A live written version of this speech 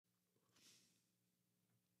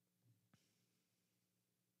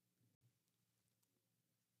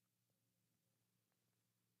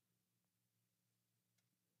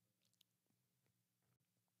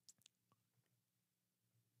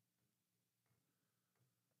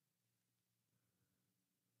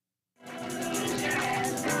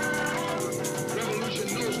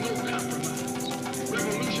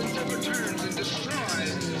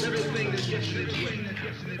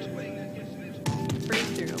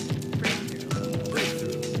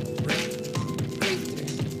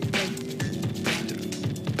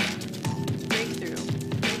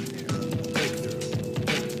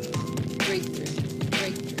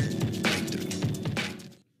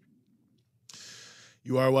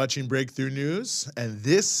You are watching Breakthrough News, and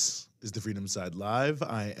this is the Freedom Side Live.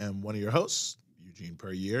 I am one of your hosts, Eugene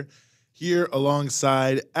Perrier, here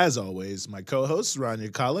alongside, as always, my co-host, Rania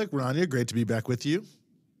Khalek. Rania, great to be back with you.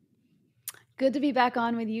 Good to be back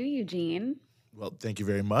on with you, Eugene. Well, thank you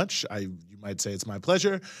very much. You might say it's my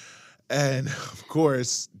pleasure. And, of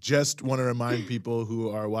course, just want to remind people who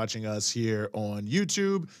are watching us here on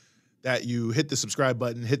YouTube that you hit the subscribe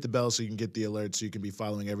button, hit the bell so you can get the alerts so you can be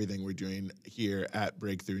following everything we're doing here at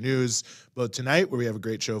Breakthrough News, both tonight, where we have a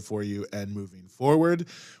great show for you, and moving forward.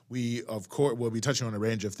 We, of course, will be touching on a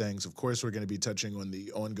range of things. Of course, we're going to be touching on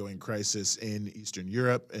the ongoing crisis in Eastern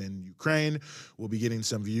Europe and Ukraine. We'll be getting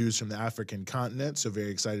some views from the African continent, so very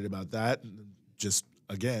excited about that. Just,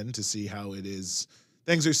 again, to see how it is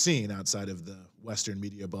things are seen outside of the Western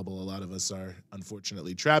media bubble a lot of us are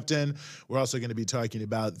unfortunately trapped in. We're also going to be talking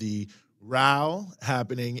about the row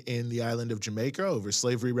happening in the island of Jamaica over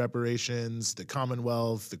slavery reparations, the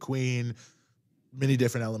Commonwealth, the Queen, many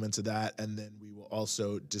different elements of that. And then we will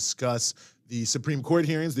also discuss the Supreme Court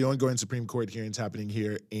hearings, the ongoing Supreme Court hearings happening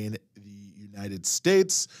here in the United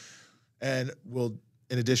States. And we'll,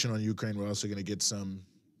 in addition on Ukraine, we're also going to get some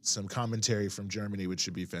commentary from Germany, which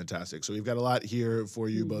should be fantastic. So we've got a lot here for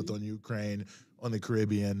you, both on Ukraine, on the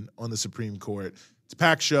Caribbean, on the Supreme Court. It's a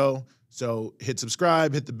packed show, so hit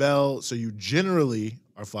subscribe, hit the bell, so you generally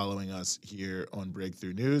are following us here on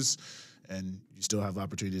Breakthrough News, and you still have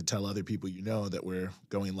opportunity to tell other people you know that we're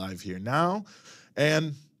going live here now.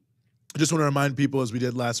 And I just want to remind people, as we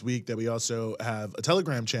did last week, that we also have a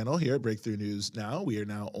Telegram channel here at Breakthrough News now. We are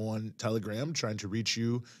now on Telegram, trying to reach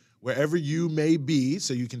you wherever you may be.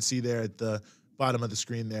 So you can see there at the bottom of the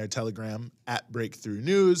screen there, Telegram at Breakthrough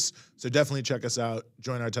News. So definitely check us out,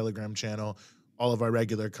 join our Telegram channel, all of our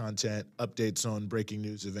regular content, updates on breaking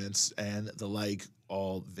news events and the like,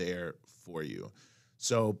 all there for you.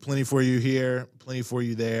 So plenty for you here, plenty for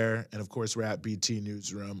you there. And of course, we're at BT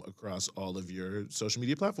Newsroom across all of your social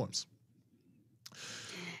media platforms.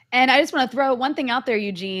 And I just want to throw one thing out there,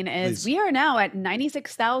 Eugene, is Please. We are now at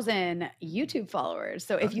 96,000 YouTube followers.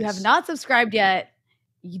 So if you have not subscribed yet,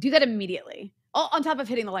 you do that immediately. On top of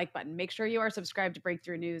hitting the like button, make sure you are subscribed to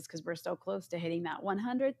Breakthrough News because we're so close to hitting that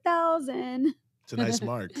 100,000. It's a nice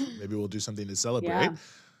mark. Maybe we'll do something to celebrate. Yeah.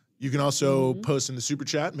 You can also post in the Super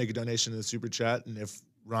Chat, make a donation in the Super Chat. And if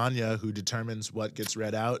Rania, who determines what gets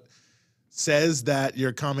read out, says that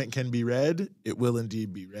your comment can be read, it will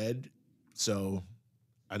indeed be read. So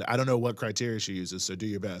I don't know what criteria she uses, so do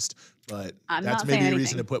your best. But that's maybe a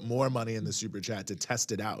reason to put more money in the Super Chat to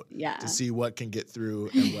test it out, to see what can get through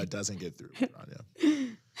and what doesn't get through,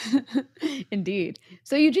 Rania. Indeed.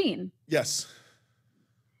 So, Eugene. Yes.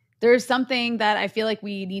 There's something that I feel like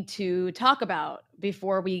we need to talk about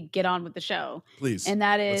before we get on with the show. Please. And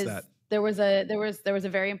that is, what's that? there was a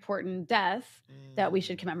very important death that we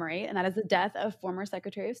should commemorate, and that is the death of former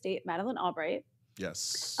Secretary of State Madeleine Albright.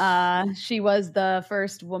 Yes. She was the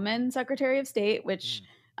first woman Secretary of State, which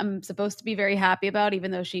I'm supposed to be very happy about,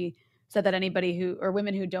 even though she said that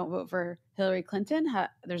women who don't vote for Hillary Clinton,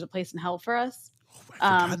 there's a place in hell for us. Oh,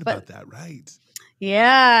 I forgot about that, right?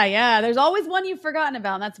 Yeah. There's always one you've forgotten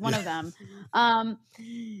about, and that's one of them.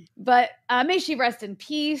 But may she rest in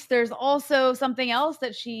peace. There's also something else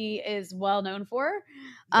that she is well known for,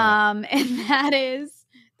 and that is.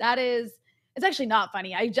 It's actually not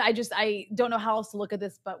funny. I don't know how else to look at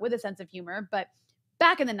this, but with a sense of humor. But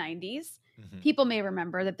back in the 90s, people may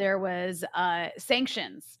remember that there was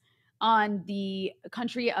sanctions on the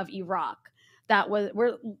country of Iraq.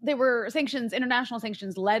 They were sanctions, international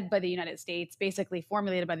sanctions led by the United States, basically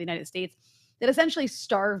formulated by the United States, that essentially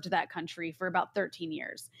starved that country for about 13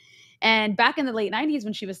 years. And back in the late 90s,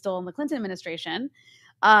 when she was still in the Clinton administration,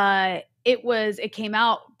 it came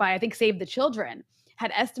out by, I think, Save the Children,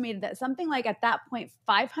 had estimated that something like, at that point,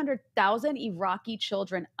 500,000 Iraqi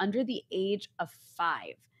children under the age of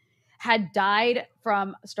 5 had died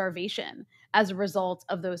from starvation as a result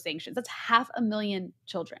of those sanctions. That's 500,000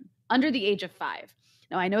 children under the age of 5.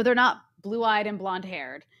 Now, I know they're not blue-eyed and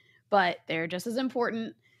blonde-haired, but they're just as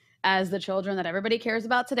important as the children that everybody cares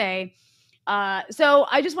about today. So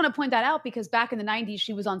I just want to point that out because back in the 90s,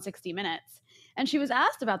 she was on 60 Minutes, and she was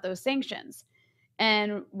asked about those sanctions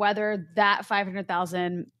and whether that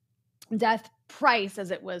 500,000 death price,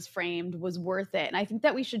 as it was framed, was worth it. And I think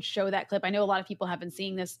that we should show that clip. I know a lot of people have been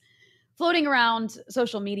seeing this floating around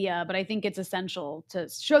social media, but I think it's essential to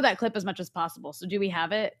show that clip as much as possible. So do we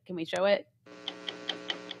have it? Can we show it?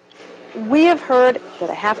 We have heard that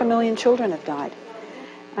 500,000 children have died.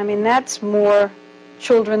 I mean, that's more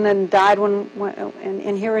children than died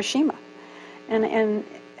in Hiroshima. And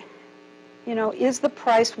you know, is the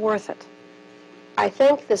price worth it? I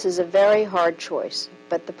think this is a very hard choice,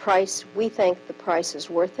 but we think the price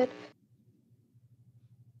is worth it.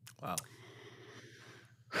 Wow.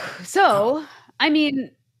 So, I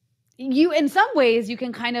mean, in some ways, you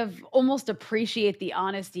can kind of almost appreciate the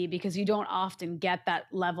honesty because you don't often get that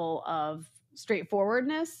level of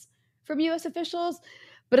straightforwardness from US officials.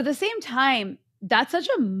 But at the same time, that's such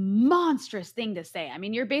a monstrous thing to say. I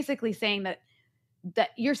mean, you're basically saying that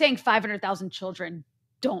you're saying 500,000 children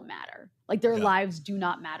don't matter. Like their lives do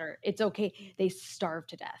not matter. It's okay. They starve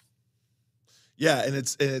to death. Yeah, and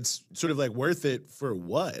it's sort of like worth it for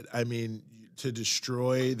what? I mean, to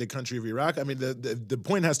destroy the country of Iraq. I mean, the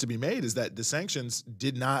point has to be made is that the sanctions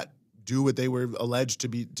did not do what they were alleged to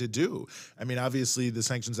do. I mean, obviously the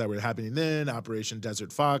sanctions that were happening then, Operation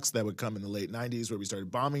Desert Fox, that would come in the late 90s where we started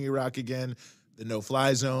bombing Iraq again, the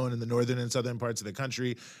no-fly zone in the northern and southern parts of the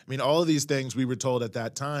country. I mean, all of these things we were told at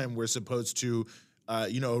that time were supposed to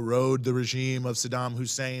erode the regime of Saddam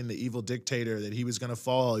Hussein, the evil dictator, that he was going to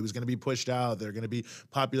fall, he was going to be pushed out, there are going to be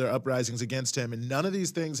popular uprisings against him, and none of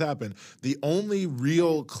these things happened. The only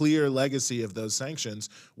real clear legacy of those sanctions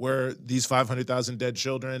were these 500,000 dead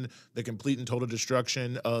children, the complete and total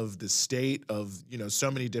destruction of the state, of so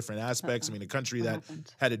many different aspects. I mean, a country that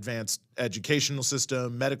had advanced educational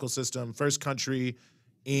system, medical system, first country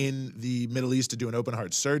in the Middle East to do an open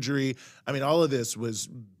heart surgery. I mean, all of this was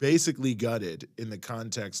basically gutted in the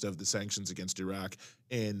context of the sanctions against Iraq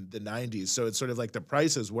in the 90s. So it's sort of like the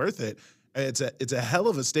price is worth it. And it's a hell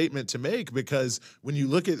of a statement to make, because when you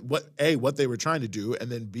look at what they were trying to do,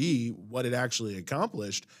 and then B, what it actually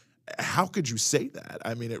accomplished, how could you say that?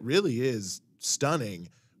 I mean, it really is stunning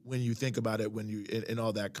when you think about it, when you in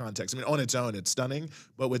all that context. I mean, on its own, it's stunning,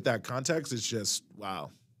 but with that context, it's just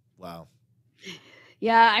wow.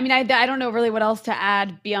 Yeah, I mean, I don't know really what else to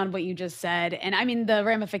add beyond what you just said. And I mean, the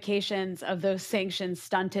ramifications of those sanctions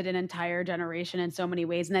stunted an entire generation in so many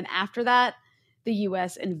ways. And then after that, the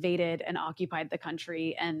US invaded and occupied the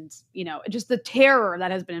country. And, just the terror that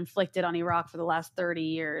has been inflicted on Iraq for the last 30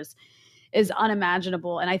 years is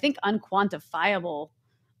unimaginable and I think unquantifiable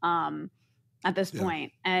at this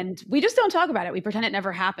point. And we just don't talk about it. We pretend it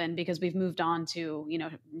never happened because we've moved on to,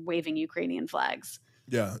 waving Ukrainian flags.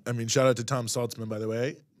 Yeah, I mean, shout out to Tom Saltzman, by the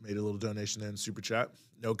way. Made a little donation there in Super Chat.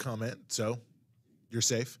 No comment, so you're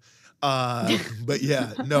safe. But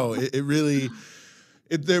yeah, no, it really,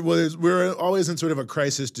 we're always in sort of a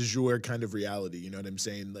crisis du jour kind of reality, you know what I'm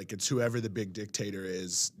saying? Like, it's whoever the big dictator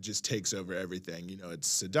is just takes over everything.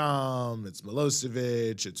 It's Saddam, it's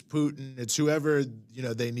Milosevic, it's Putin, it's whoever,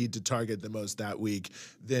 they need to target the most that week,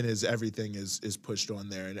 then everything is pushed on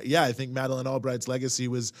there. And yeah, I think Madeleine Albright's legacy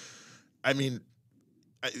was, I mean,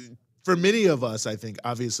 for many of us, I think,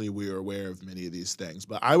 obviously we are aware of many of these things,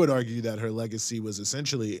 but I would argue that her legacy was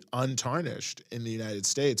essentially untarnished in the United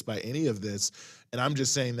States by any of this. And I'm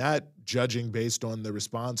just saying that, judging based on the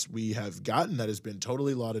response we have gotten, that has been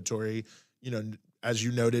totally laudatory, as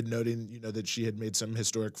you noting, that she had made some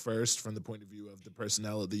historic first from the point of view of the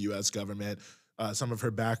personnel of the U.S. government, some of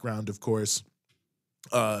her background, of course,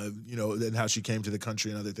 and how she came to the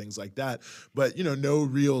country and other things like that. But, no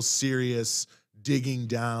real serious digging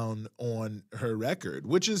down on her record,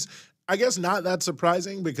 which is, I guess, not that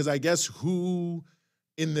surprising, because I guess who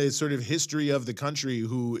in the sort of history of the country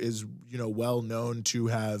who is, well known to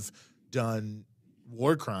have done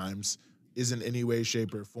war crimes is in any way,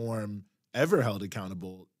 shape, or form ever held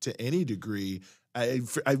accountable to any degree. I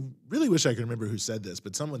really wish I could remember who said this,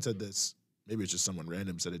 but someone said this, maybe it's just someone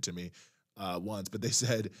random said it to me once, but they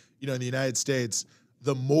said, in the United States,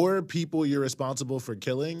 the more people you're responsible for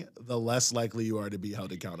killing, the less likely you are to be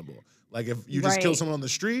held accountable. Like, if you just kill someone on the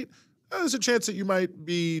street, there's a chance that you might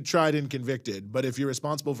be tried and convicted. But if you're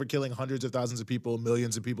responsible for killing hundreds of thousands of people,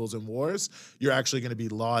 millions of people in wars, you're actually going to be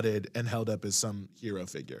lauded and held up as some hero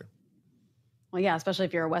figure. Well, yeah, especially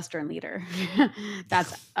if you're a Western leader.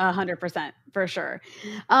 That's 100% for sure.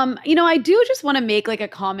 I do just want to make like a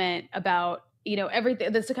comment about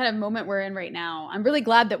everything. That's the kind of moment we're in right now. I'm really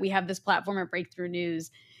glad that we have this platform at Breakthrough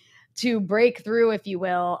News to break through, if you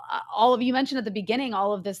will. All of you mentioned at the beginning,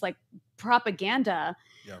 all of this like propaganda.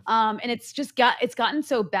 Yeah. And it's gotten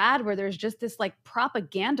so bad where there's just this like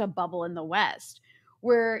propaganda bubble in the West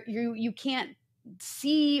where you can't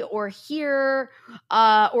see or hear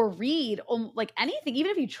or read like anything,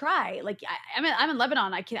 even if you try. Like I'm in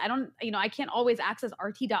Lebanon. I can't always access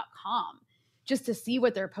RT.com just to see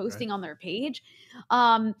what they're posting on their page.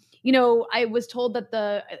 I was told that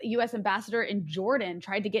the U.S. ambassador in Jordan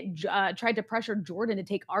tried to pressure Jordan to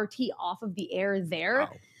take RT off of the air there.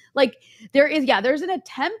 Wow. Like there's an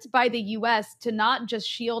attempt by the U.S. to not just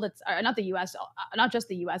shield not the U.S.,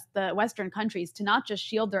 the Western countries, to not just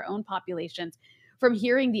shield their own populations from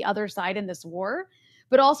hearing the other side in this war,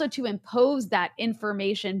 but also to impose that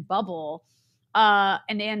information bubble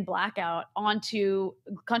and blackout onto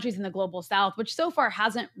countries in the global south, which so far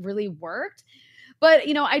hasn't really worked. But,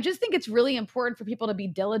 I just think it's really important for people to be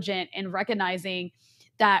diligent in recognizing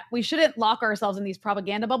that we shouldn't lock ourselves in these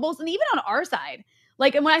propaganda bubbles. And even on our side,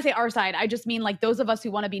 like, and when I say our side, I just mean like those of us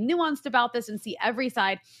who want to be nuanced about this and see every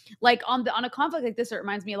side. Like on a conflict like this, it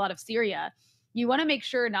reminds me a lot of Syria. You want to make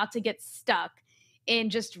sure not to get stuck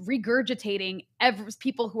in just regurgitating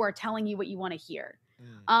people who are telling you what you want to hear.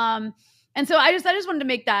 And so I just wanted to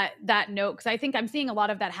make that note, because I think I'm seeing a lot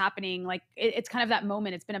of that happening. Like it's kind of that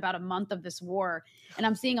moment. It's been about a month of this war, and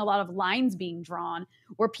I'm seeing a lot of lines being drawn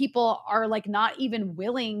where people are like not even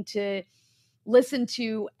willing to listen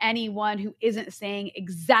to anyone who isn't saying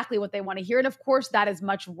exactly what they want to hear. And of course, that is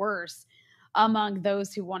much worse among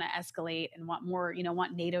those who want to escalate and want more,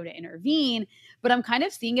 want NATO to intervene. But I'm kind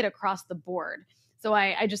of seeing it across the board. So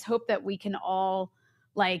I just hope that we can all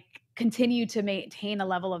like continue to maintain a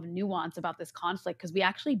level of nuance about this conflict, because we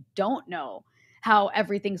actually don't know how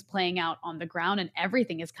everything's playing out on the ground, and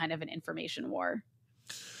everything is kind of an information war.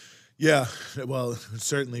 Yeah, well,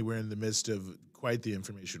 certainly we're in the midst of quite the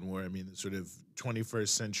information war. I mean, the sort of 21st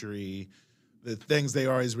century, the things they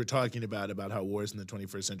always were talking about how wars in the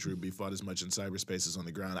 21st century would be fought as much in cyberspace as on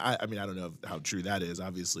the ground. I mean, I don't know how true that is.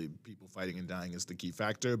 Obviously, people fighting and dying is the key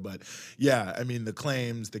factor. But yeah, I mean, the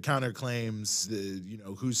claims, the counterclaims,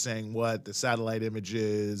 who's saying what, the satellite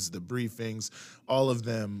images, the briefings, all of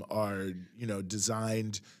them are,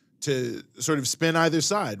 designed to sort of spin either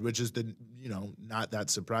side, which is not that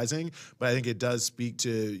surprising. But I think it does speak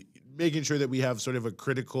to making sure that we have sort of a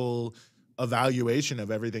critical evaluation of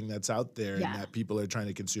everything that's out there, and that people are trying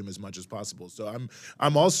to consume as much as possible. So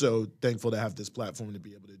I'm also thankful to have this platform to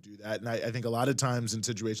be able to do that. And I think a lot of times in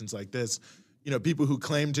situations like this, people who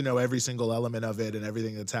claim to know every single element of it and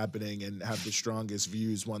everything that's happening and have the strongest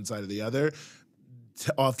views one side or the other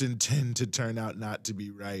often tend to turn out not to be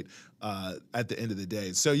right at the end of the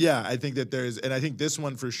day. So yeah, I think that and I think this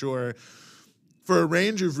one for sure, for a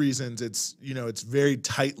range of reasons, it's very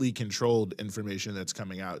tightly controlled information that's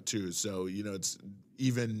coming out too. So, it's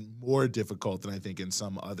even more difficult than I think in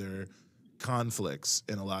some other conflicts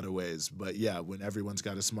in a lot of ways. But yeah, when everyone's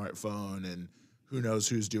got a smartphone and who knows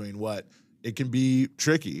who's doing what, it can be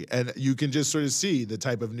tricky. And you can just sort of see the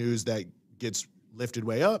type of news that gets lifted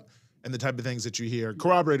way up and the type of things that you hear,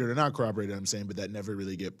 corroborated or not corroborated, I'm saying, but that never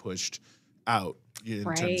really get pushed out in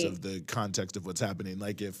terms of the context of what's happening.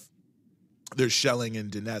 Like if there's shelling in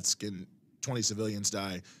Donetsk and 20 civilians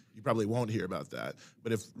die, you probably won't hear about that.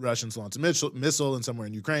 But if Russians launch a missile and somewhere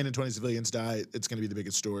in Ukraine and 20 civilians die, it's going to be the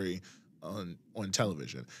biggest story on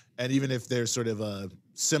television. And even if there's sort of a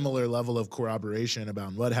similar level of corroboration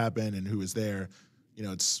about what happened and who was there, you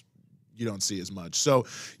don't see as much. So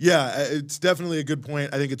yeah, it's definitely a good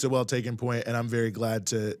point. I think it's a well-taken point, and I'm very glad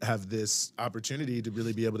to have this opportunity to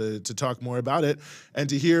really be able to talk more about it and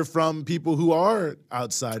to hear from people who are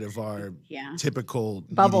outside of our typical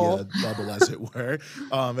bubble, media bubble, as it were.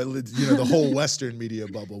 The whole Western media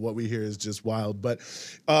bubble. What we hear is just wild. But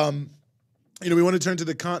we want to turn to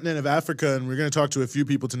the continent of Africa, and we're going to talk to a few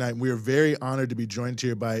people tonight. And we are very honored to be joined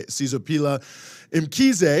here by Sizophila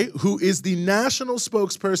Mkhize, who is the national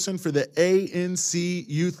spokesperson for the ANC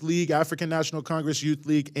Youth League, African National Congress Youth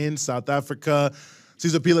League in South Africa.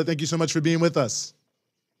 Sizophila, thank you so much for being with us.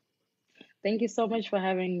 Thank you so much for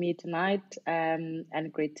having me tonight, and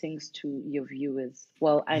greetings to your viewers.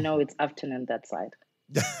 Well, I know it's afternoon that side.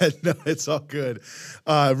 No, it's all good.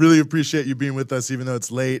 Really appreciate you being with us, even though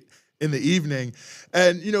it's late in the evening.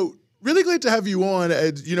 And, really glad to have you on.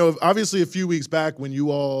 Obviously a few weeks back when you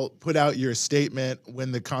all put out your statement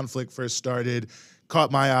when the conflict first started,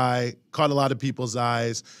 caught my eye, caught a lot of people's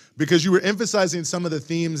eyes, because you were emphasizing some of the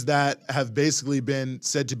themes that have basically been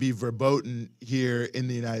said to be verboten here in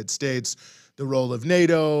the United States, the role of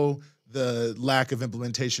NATO, the lack of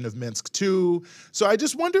implementation of Minsk II. So I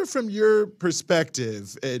just wonder, from your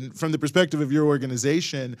perspective and from the perspective of your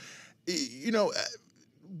organization,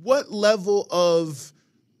 what level of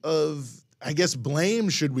I guess blame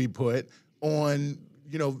should we put on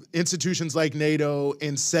institutions like NATO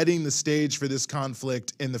in setting the stage for this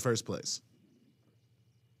conflict in the first place?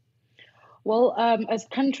 Well, as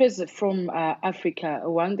countries from Africa,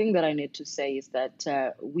 one thing that I need to say is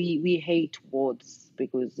that we hate wars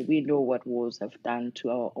because we know what wars have done to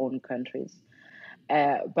our own countries.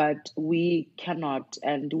 But we cannot,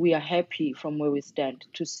 and we are happy from where we stand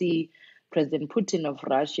to see President Putin of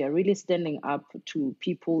Russia really standing up to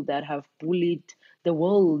people that have bullied the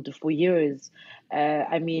world for years. Here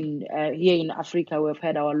in Africa, we've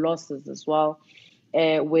had our losses as well.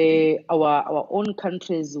 where our own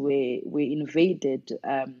countries were invaded,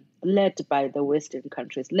 led by the Western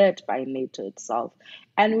countries, led by NATO itself.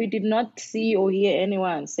 And we did not see or hear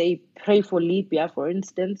anyone say, pray for Libya, for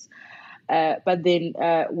instance. But then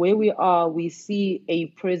where we are, we see a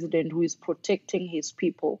president who is protecting his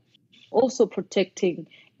people, also protecting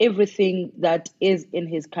everything that is in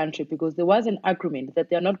his country, because there was an agreement that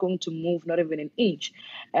they're not going to move, not even an inch,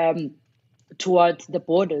 towards the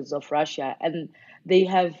borders of Russia. And they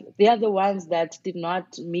are the ones that did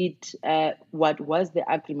not meet what was the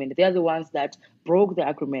agreement. They are the ones that broke the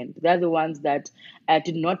agreement. They are the ones that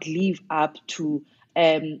did not live up to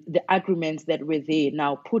the agreements that were there.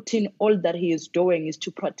 Now, Putin, all that he is doing is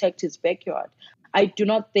to protect his backyard. I do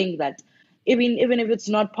not think that even if it's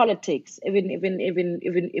not politics, even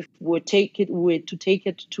if we to take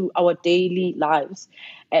it to our daily lives,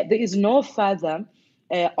 there is no father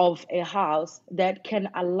of a house that can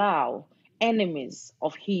allow enemies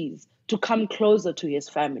of his to come closer to his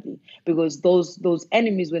family, because those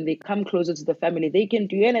enemies, when they come closer to the family, they can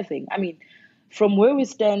do anything. I mean, from where we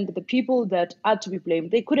stand, the people that are to be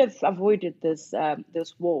blamed, they could have avoided this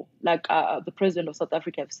war, like the president of South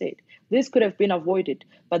Africa have said. This could have been avoided,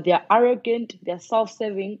 but they are arrogant, they're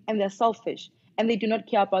self-serving, and they're selfish, and they do not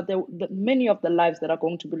care about the many of the lives that are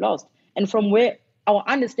going to be lost. And from where our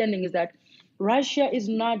understanding is that Russia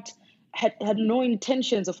had no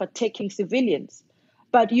intentions of attacking civilians,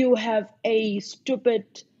 but you have a stupid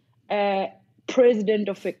president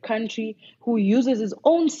of a country who uses his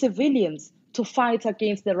own civilians to fight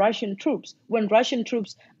against the Russian troops, when Russian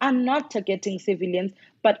troops are not targeting civilians,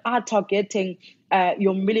 but are targeting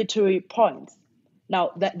your military points.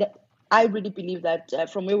 Now, I really believe that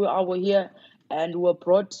from where we are, we're here, and we're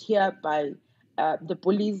brought here by the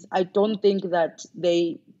bullies. I don't think that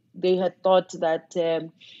they had thought that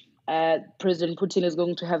President Putin is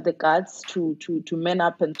going to have the guts to man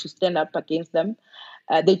up and to stand up against them.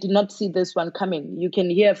 They did not see this one coming. You can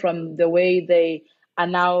hear from the way they are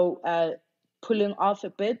now pulling off a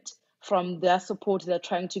bit from their support they're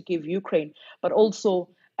trying to give Ukraine, but also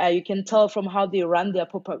you can tell from how they run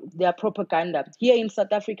their propaganda. Here in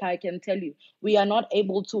South Africa, I can tell you, we are not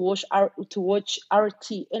able to watch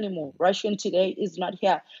RT anymore. Russian Today is not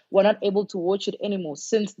here. We're not able to watch it anymore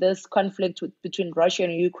since this conflict between Russia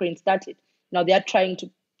and Ukraine started. Now they are trying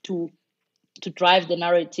to drive the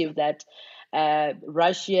narrative that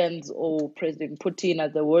Russians or President Putin are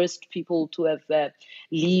the worst people to have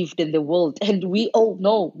lived in the world. And we all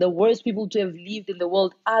know the worst people to have lived in the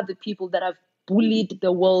world are the people that have bullied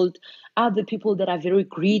the world, are the people that are very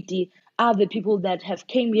greedy, are the people that have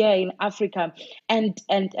came here in Africa and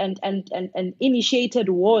initiated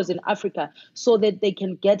wars in Africa so that they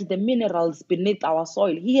can get the minerals beneath our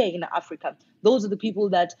soil here in Africa. Those are the people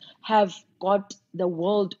that have got the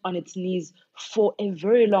world on its knees for a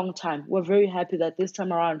very long time. We're very happy that this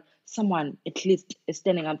time around, someone at least is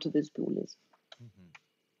standing up to these bullies.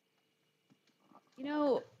 You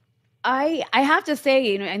know, I have to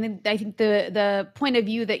say, and I think the point of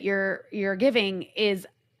view that you're giving is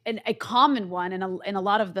a common one in a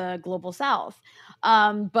lot of the global South.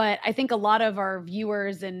 But I think a lot of our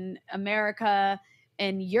viewers in America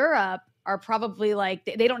and Europe are probably like,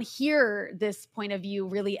 they don't hear this point of view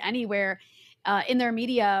really anywhere in their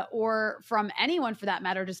media or from anyone for that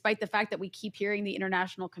matter, despite the fact that we keep hearing the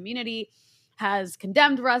international community has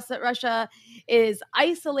condemned Russia, is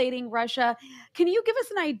isolating Russia. Can you give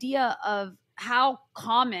us an idea of how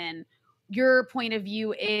common your point of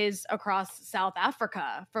view is across South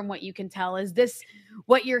Africa from what you can tell? Is this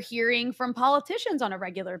what you're hearing from politicians on a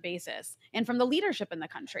regular basis and from the leadership in the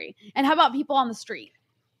country? And how about people on the street?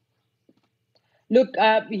 Look,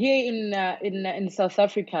 here in South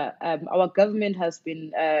Africa, our government has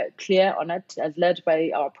been clear on it, as led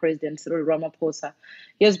by our president, Cyril Ramaphosa.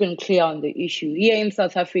 He has been clear on the issue. Here in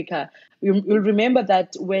South Africa, you'll remember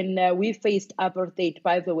that when we faced apartheid,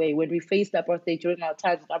 by the way, when we faced apartheid during our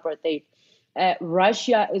times of apartheid,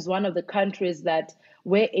 Russia is one of the countries that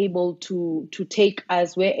were able to take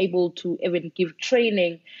us, we're able to even give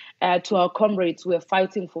training to our comrades who are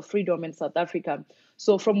fighting for freedom in South Africa.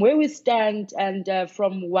 So from where we stand and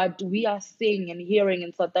from what we are seeing and hearing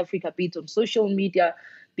in South Africa, be it on social media,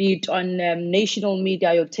 be it on national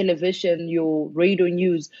media, your television, your radio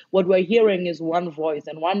news, what we're hearing is one voice.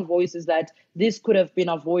 And one voice is that this could have been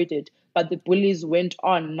avoided, but the bullies went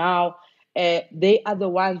on. Now, they are the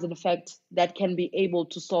ones, in fact, that can be able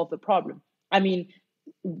to solve the problem. I mean,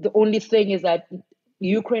 the only thing is that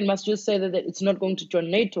Ukraine must just say that it's not going to join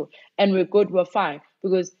NATO and we're good, we're fine.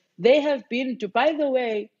 Because they have been to, by the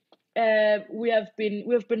way, we have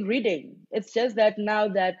been reading. It's just that now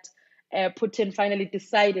that Putin finally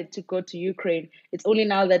decided to go to Ukraine. It's only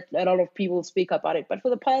now that a lot of people speak about it. But for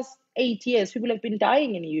the past 8 years, people have been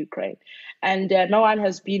dying in Ukraine, and no one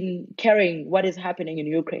has been caring what is happening in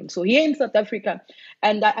Ukraine. So here in South Africa,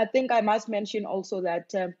 and I think I must mention also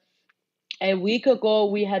that a week ago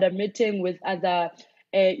we had a meeting with other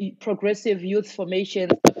progressive youth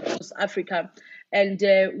formations across Africa, and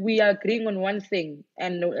we are agreeing on one thing,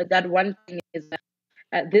 and that one thing is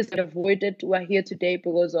this is avoided. We're here today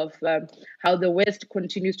because of how the West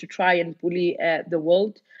continues to try and bully the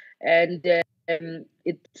world. And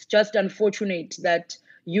it's just unfortunate that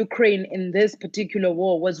Ukraine in this particular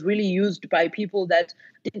war was really used by people that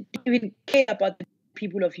didn't even care about the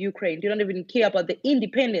people of Ukraine. They don't even care about the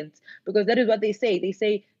independence, because that is what they say. They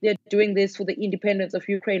say they're doing this for the independence of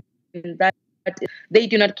Ukraine. And that they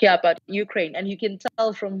do not care about Ukraine. And you can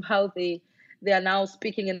tell from how they are now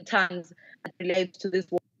speaking in tongues that relates to this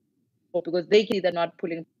war, because they're not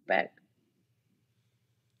pulling back.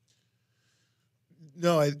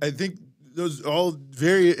 No, I think those are all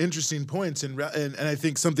very interesting points, and I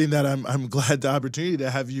think something that I'm glad the opportunity to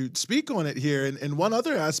have you speak on it here. And one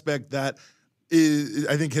other aspect that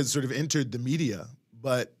I think has sort of entered the media,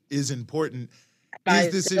 but is important,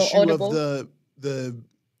 is this issue audible? of the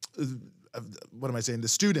what am I saying? The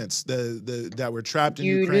students that were trapped in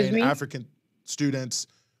Ukraine, African students.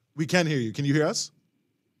 We can hear you. Can you hear us?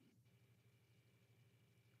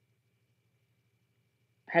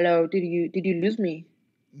 Hello, did you lose me?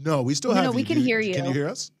 No, we still have you. No, we can hear you. Can you hear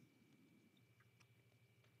us?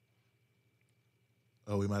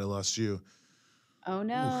 Oh, we might have lost you. Oh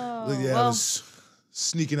no. Yeah, well, I was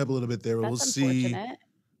sneaking up a little bit there, but we'll see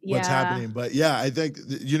what's happening. But yeah, I think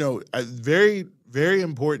very, very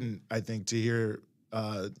important, I think, to hear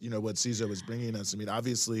what Sizo was bringing us. I mean,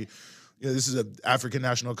 obviously, this is an African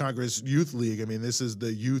National Congress Youth League. I mean, this is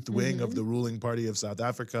the youth wing of the ruling party of South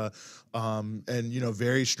Africa, and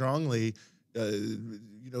very strongly,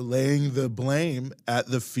 laying the blame at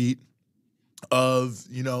the feet of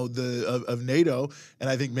of NATO, and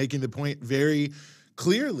I think making the point very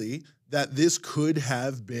clearly that this could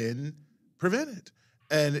have been prevented.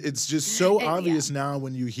 And it's just so obvious now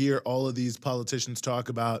when you hear all of these politicians talk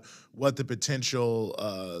about what the potential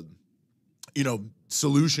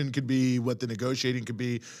solution could be, what the negotiating could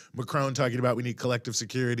be. Macron talking about we need collective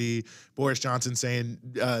security. Boris Johnson saying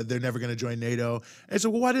they're never going to join NATO. And so,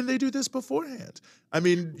 well, why didn't they do this beforehand? I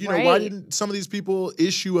mean, why didn't some of these people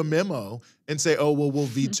issue a memo and say, oh, well, we'll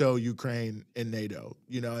veto Ukraine in NATO?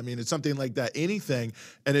 I mean, it's something like that, anything.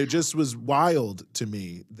 And it just was wild to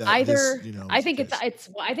me that I think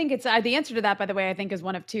the answer to that, by the way, I think is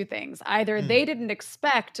one of two things. Either they didn't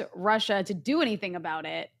expect Russia to do anything about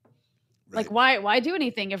it. Right. Like, why do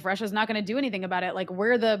anything if Russia's not going to do anything about it? Like,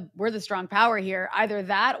 we're the strong power here. Either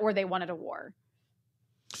that, or they wanted a war.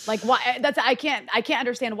 Like, why? I can't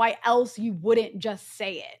understand why else you wouldn't just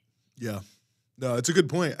say it. Yeah, no, it's a good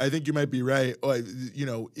point. I think you might be right.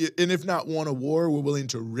 And if not want a war, we're willing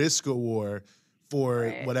to risk a war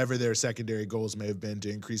for whatever their secondary goals may have been, to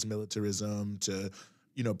increase militarism, to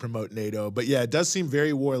promote NATO. But yeah, it does seem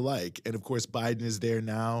very warlike. And of course, Biden is there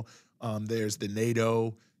now. There's the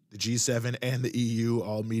NATO, the G7, and the EU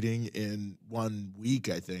all meeting in 1 week,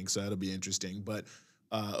 I think. So that'll be interesting. But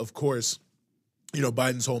of course,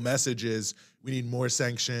 Biden's whole message is we need more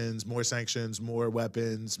sanctions, more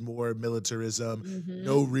weapons, more militarism,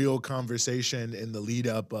 no real conversation in the lead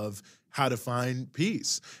up of how to find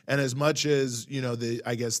peace. And as much as,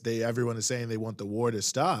 everyone is saying they want the war to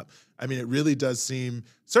stop, I mean, it really does seem,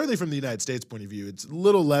 certainly from the United States point of view, it's a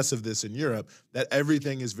little less of this in Europe, that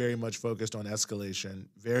everything is very much focused on escalation,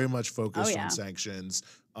 very much focused on sanctions,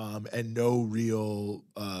 and no real,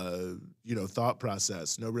 thought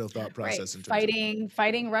process, in terms of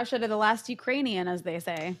fighting Russia to the last Ukrainian, as they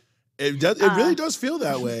say. It really does feel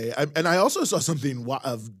that way. And I also saw something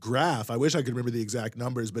of graph. I wish I could remember the exact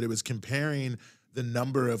numbers, but it was comparing the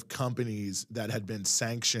number of companies that had been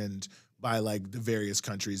sanctioned by like the various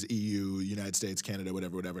countries, EU, United States, Canada,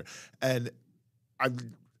 whatever. And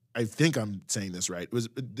I think I'm saying this right. It was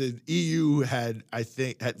the EU had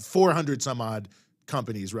 400 some odd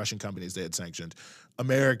companies, Russian companies they had sanctioned.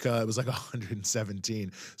 America, it was like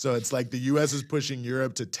 117. So it's like the US is pushing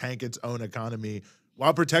Europe to tank its own economy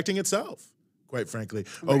while protecting itself, quite frankly.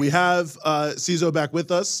 Right. Oh, we have Sizo back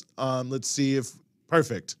with us. Let's see if,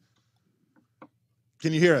 perfect.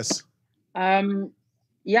 Can you hear us?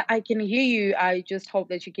 Yeah, I can hear you. I just hope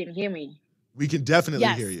that you can hear me. We can definitely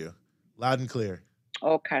hear you. Loud and clear.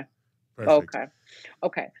 Okay. Perfect.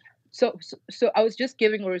 Okay. So I was just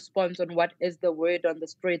giving a response on what is the word on the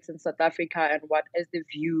streets in South Africa and what is the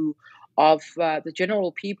view of the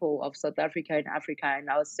general people of South Africa and Africa. And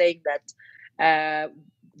I was saying that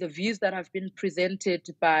the views that have been presented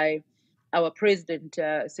by our president,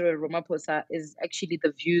 Cyril Ramaphosa, is actually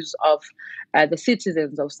the views of the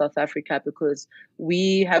citizens of South Africa, because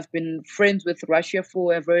we have been friends with Russia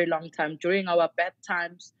for a very long time. During our bad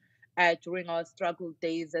times, during our struggle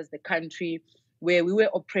days as the country, where we were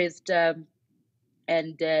oppressed, and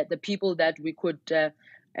the people that we could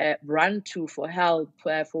run to for help,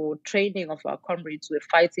 for training of our comrades who were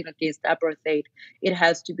fighting against apartheid, it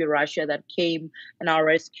has to be Russia that came in our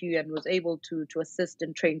rescue and was able to assist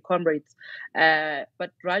and train comrades.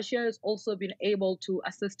 But Russia has also been able to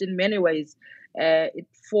assist in many ways. It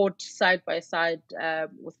fought side by side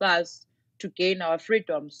with us to gain our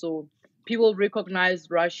freedom. So people recognize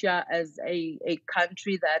Russia as a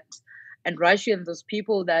country that, and Russians as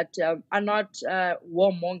people that are not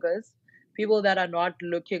warmongers, people that are not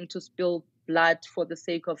looking to spill blood for the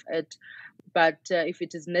sake of it. But if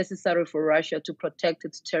it is necessary for Russia to protect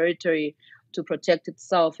its territory, to protect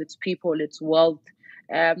itself, its people, its wealth,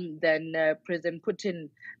 then President Putin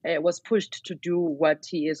was pushed to do what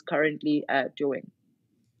he is currently doing.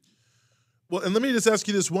 Well, and let me just ask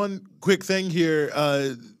you this one quick thing here.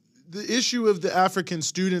 The issue of the African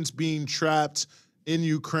students being trapped in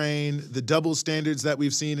Ukraine, the double standards that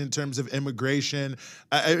we've seen in terms of immigration.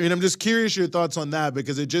 I mean, I'm just curious your thoughts on that,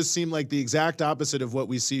 because it just seemed like the exact opposite of what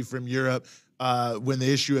we see from Europe when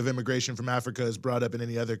the issue of immigration from Africa is brought up in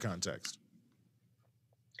any other context.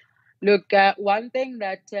 Look, one thing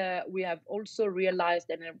that we have also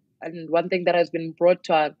realized, and one thing that has been brought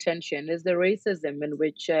to our attention, is the racism in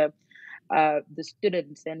which the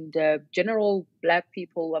students and general Black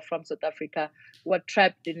people who are from South Africa who are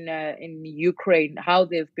trapped in Ukraine, how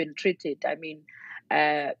they've been treated. I mean,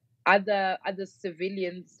 other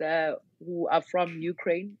civilians who are from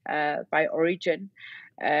Ukraine by origin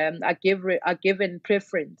are given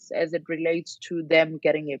preference as it relates to them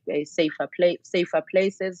getting a safer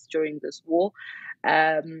places during this war.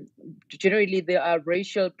 Generally, there are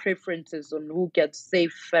racial preferences on who gets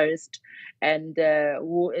safe first and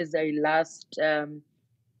who is a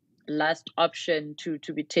last option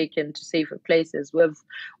to be taken to safer places.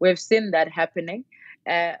 We've seen that happening,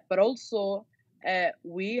 but also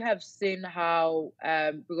we have seen how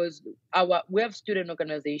because we have student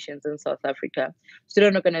organizations in South Africa,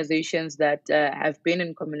 student organizations that have been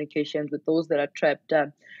in communications with those that are trapped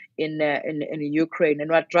in Ukraine, and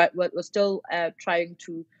we're still trying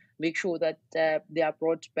to make sure that they are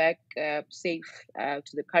brought back safe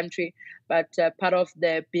to the country. But part of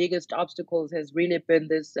the biggest obstacles has really been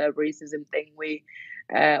this racism thing. We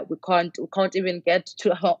can't even get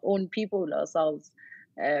to our own people ourselves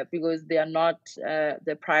because they are not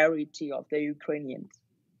the priority of the Ukrainians.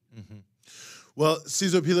 Mm-hmm. Well,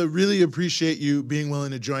 Sizophila, really appreciate you being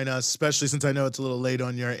willing to join us, especially since I know it's a little late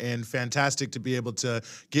on your end. Fantastic to be able to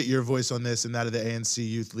get your voice on this and that of the ANC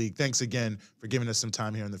Youth League. Thanks again for giving us some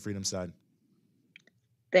time here on the Freedom Side.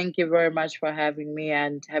 Thank you very much for having me,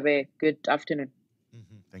 and have a good afternoon.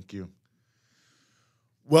 Mm-hmm. Thank you.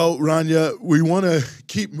 Well, Rania, we want to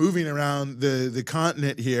keep moving around the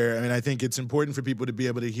continent here. I mean, I think it's important for people to be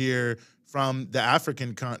able to hear from the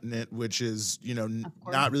African continent, which is,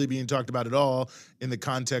 not really being talked about at all in the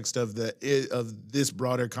context of this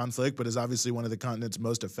broader conflict, but is obviously one of the continents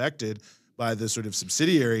most affected by the sort of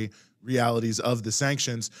subsidiary realities of the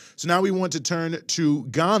sanctions. So now we want to turn to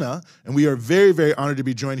Ghana, and we are very, very honored to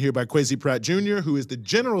be joined here by Kwesi Pratt Jr., who is the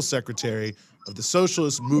General Secretary of the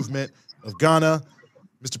Socialist Movement of Ghana.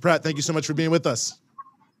 Mr. Pratt, thank you so much for being with us.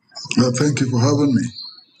 Thank you for having me.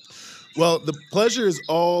 Well, the pleasure is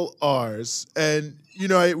all ours. And,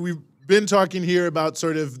 we've been talking here about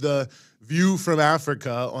sort of the view from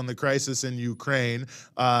Africa on the crisis in Ukraine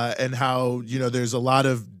and how, there's a lot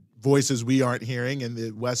of voices we aren't hearing in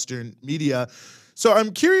the Western media. So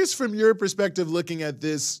I'm curious from your perspective, looking at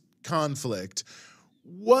this conflict,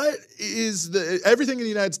 what is everything in the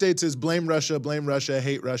United States is blame Russia,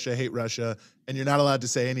 hate Russia, and you're not allowed to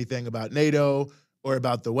say anything about NATO or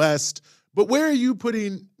about the West. But where are you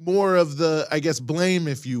putting more of the, I guess, blame,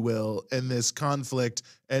 if you will, in this conflict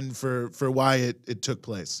and for why it took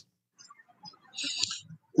place?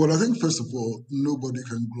 Well, I think, first of all, nobody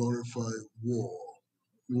can glorify war.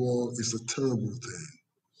 War is a terrible thing.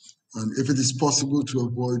 And if it is possible to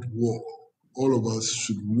avoid war, all of us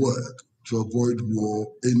should work to avoid war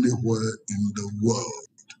anywhere in the world.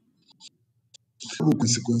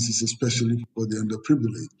 Consequences, especially for the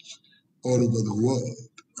underprivileged all over the world.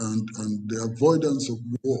 And the avoidance of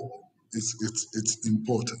war it's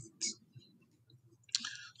important.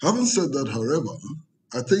 Having said that, however,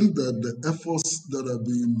 I think that the efforts that are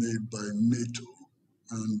being made by NATO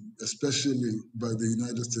and especially by the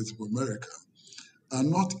United States of America, are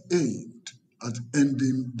not aimed at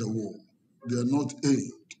ending the war. They are not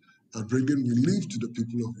aimed at bringing relief to the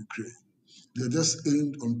people of Ukraine. They are just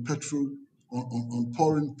aimed on on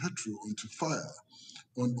pouring petrol into fire,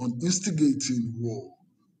 on instigating war,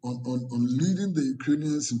 on leading the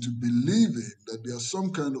Ukrainians into believing that they are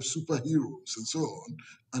some kind of superheroes and so on,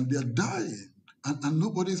 and they are dying, and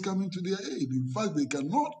nobody is coming to their aid. In fact, they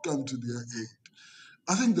cannot come to their aid.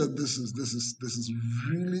 I think that this is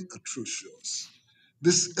really atrocious.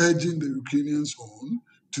 This urging the Ukrainians on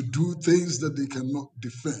to do things that they cannot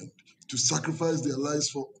defend, to sacrifice their lives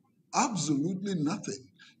for absolutely nothing,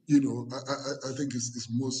 I think is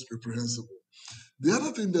most reprehensible. The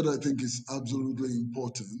other thing that I think is absolutely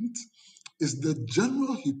important is the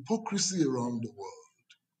general hypocrisy around the world.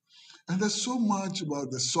 And there's so much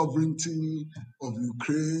about the sovereignty of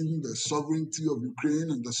Ukraine, the sovereignty of Ukraine,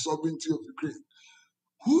 and the sovereignty of Ukraine.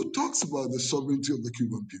 Who talks about the sovereignty of the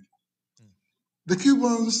Cuban people? The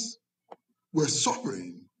Cubans were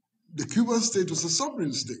sovereign. The Cuban state was a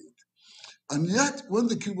sovereign state. And yet, when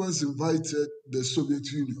the Cubans invited the Soviet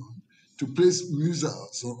Union to place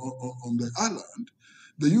missiles on the island,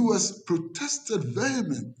 the US protested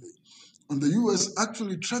vehemently. And the US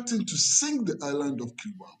actually threatened to sink the island of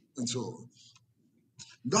Cuba and so on.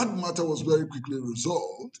 That matter was very quickly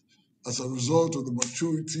resolved as a result of the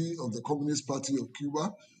maturity of the Communist Party of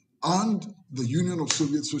Cuba and the Union of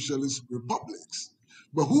Soviet Socialist Republics.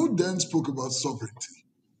 But who then spoke about sovereignty?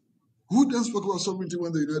 Who then spoke about sovereignty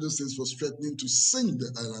when the United States was threatening to sink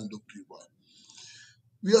the island of Cuba?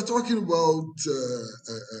 We are talking about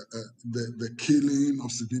the killing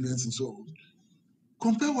of civilians and so on.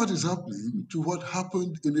 Compare what is happening to what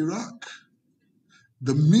happened in Iraq.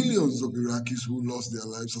 The millions of Iraqis who lost their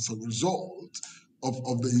lives as a result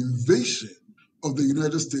of the invasion of the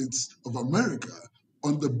United States of America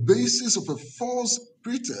on the basis of a false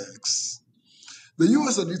pretext. The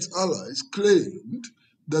US and its allies claimed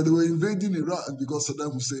that they were invading Iraq because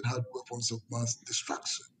Saddam Hussein had weapons of mass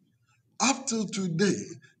destruction. Up till today,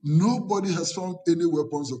 nobody has found any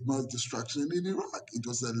weapons of mass destruction in Iraq. It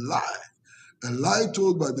was a lie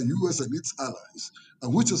told by the US and its allies,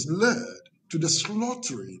 and which has led to the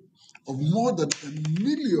slaughtering of more than 1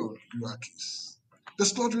 million Iraqis. The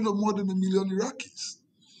slaughtering of more than 1 million Iraqis.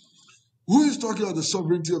 Who is talking about the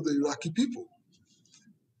sovereignty of the Iraqi people?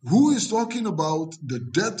 Who is talking about the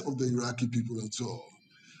death of the Iraqi people and so on?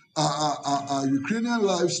 Are Ukrainian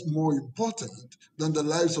lives more important than the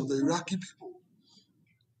lives of the Iraqi people?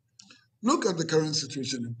 Look at the current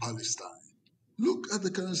situation in Palestine. Look at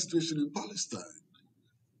the current situation in Palestine.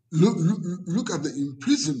 Look at the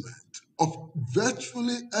imprisonment of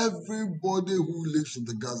virtually everybody who lives in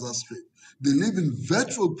the Gaza Strip. They live in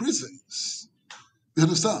virtual prisons. You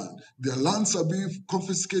understand? Their lands are being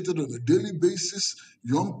confiscated on a daily basis.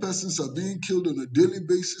 Young persons are being killed on a daily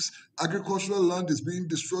basis. Agricultural land is being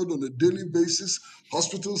destroyed on a daily basis.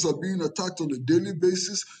 Hospitals are being attacked on a daily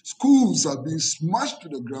basis. Schools are being smashed to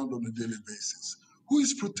the ground on a daily basis. Who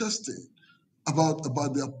is protesting about the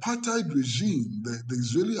apartheid regime, the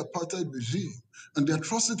Israeli apartheid regime, and the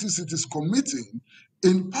atrocities it is committing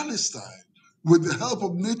in Palestine with the help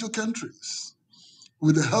of NATO countries,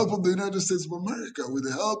 with the help of the United States of America, with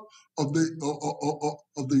the help of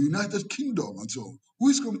the United Kingdom and so on? Who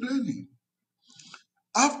is complaining?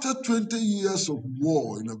 After 20 years of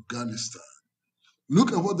war in Afghanistan,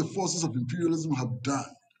 look at what the forces of imperialism have done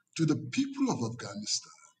to the people of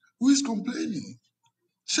Afghanistan. Who is complaining?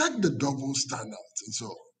 Check the double standards and so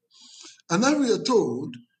on. And then we are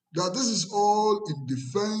told that this is all in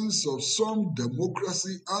defense of some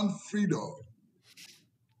democracy and freedom.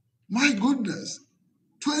 My goodness,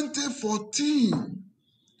 2014,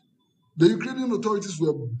 the Ukrainian authorities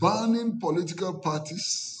were banning political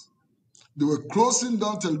parties. They were closing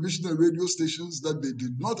down television and radio stations that they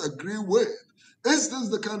did not agree with. Is this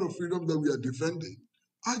the kind of freedom that we are defending?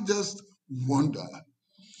 I just wonder.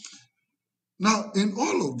 Now, in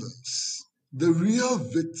all of this, the real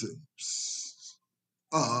victims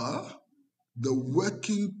are the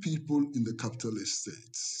working people in the capitalist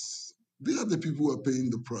states. They are the people who are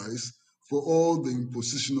paying the price for all the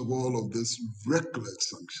imposition of all of these reckless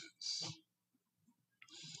sanctions.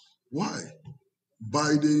 Why?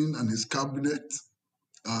 Biden and his cabinet,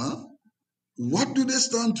 what do they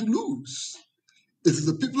stand to lose? It is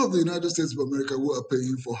the people of the United States of America who are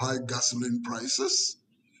paying for high gasoline prices.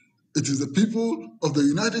 It is the people of the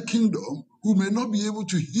United Kingdom who may not be able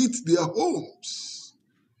to heat their homes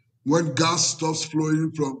when gas stops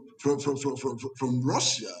flowing from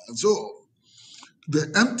Russia and so on.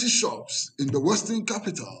 The empty shops in the Western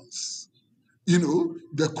capitals,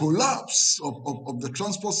 the collapse of the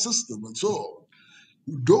transport system and so on.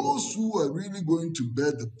 Those who are really going to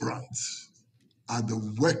bear the brunt are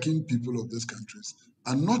the working people of these countries,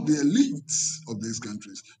 and not the elites of these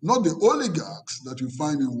countries, not the oligarchs that you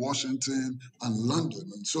find in Washington and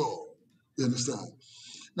London and so on. You understand?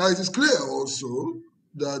 Now, it is clear also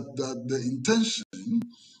that the intention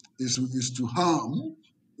is to harm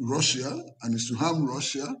Russia, and is to harm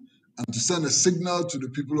Russia, and to send a signal to the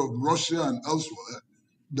people of Russia and elsewhere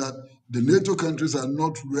that the NATO countries are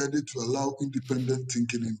not ready to allow independent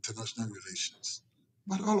thinking in international relations.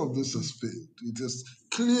 But all of this has failed. It has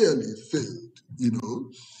clearly failed,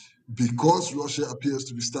 because Russia appears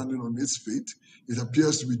to be standing on its feet. It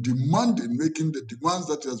appears to be making the demands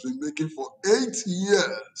that it has been making for 8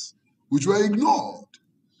 years, which were ignored.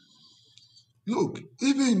 Look,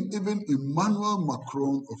 even Emmanuel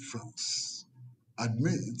Macron of France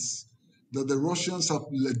admits that the Russians have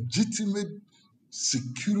legitimate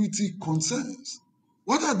security concerns.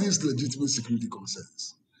 What are these legitimate security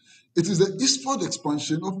concerns? It is the eastward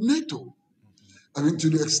expansion of NATO. I mean, to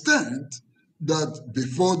the extent that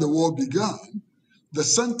before the war began, the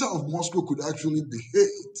center of Moscow could actually be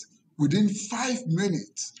hit within 5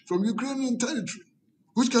 minutes from Ukrainian territory.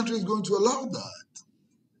 Which country is going to allow that?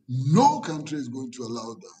 No country is going to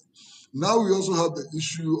allow that. Now we also have the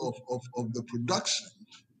issue of the production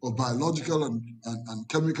of biological and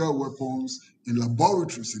chemical weapons in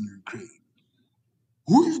laboratories in Ukraine.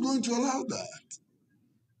 Who is going to allow that?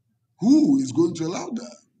 Who is going to allow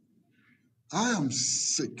that? I am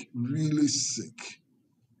sick, really sick,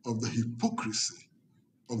 of the hypocrisy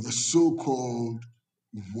of the so-called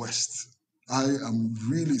West. I am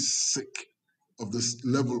really sick of this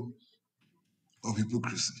level of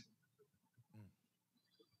hypocrisy.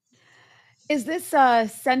 Is this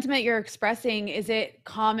sentiment you're expressing, is it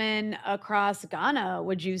common across Ghana,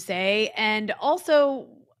 would you say? And also,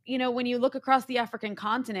 when you look across the African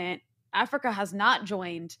continent, Africa has not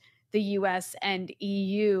joined the US and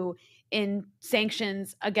EU in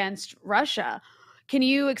sanctions against Russia. Can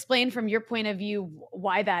you explain from your point of view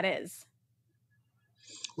why that is?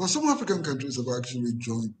 Well, some African countries have actually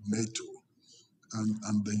joined NATO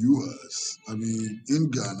and the US. I mean, in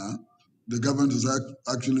Ghana, the government has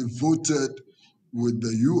actually voted with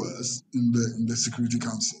the US in the Security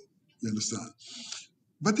Council. You understand?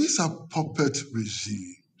 But these are puppet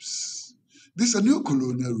regimes. These are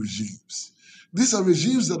neo-colonial regimes. These are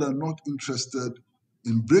regimes that are not interested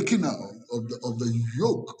in breaking out of the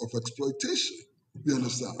yoke of exploitation. You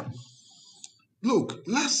understand? Look,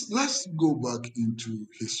 let's go back into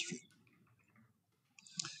history.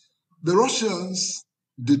 The Russians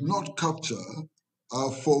did not capture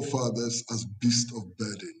our forefathers as beasts of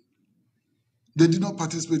burden. They did not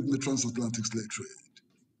participate in the transatlantic slave trade.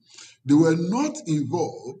 They were not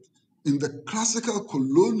involved in the classical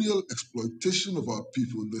colonial exploitation of our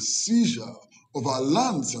people, the seizure of our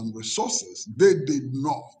lands and resources. They did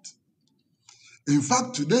not. In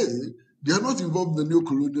fact, today, they are not involved in the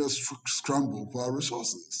neo-colonial scramble for our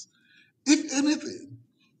resources. If anything,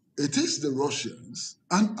 it is the Russians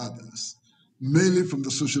and others, mainly from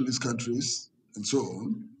the socialist countries and so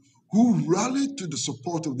on, who rallied to the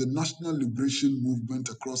support of the national liberation movement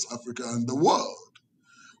across Africa and the world,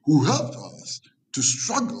 who helped us to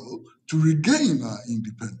struggle to regain our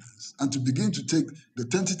independence and to begin to take the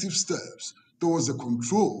tentative steps towards the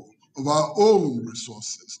control of our own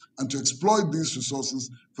resources and to exploit these resources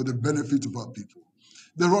for the benefit of our people.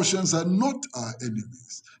 The Russians are not our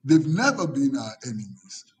enemies. They've never been our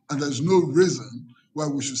enemies. And there's no reason why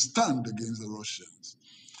we should stand against the Russians.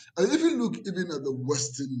 And if you look even at the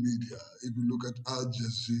Western media, if you look at Al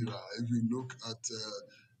Jazeera, if you look at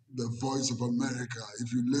the Voice of America,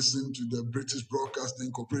 if you listen to the British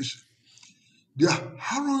Broadcasting Corporation, they are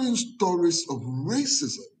harrowing stories of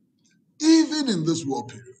racism, even in this war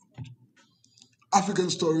period. African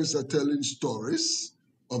stories are telling stories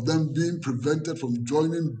of them being prevented from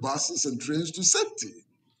joining buses and trains to safety.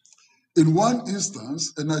 In one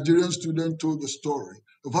instance, a Nigerian student told the story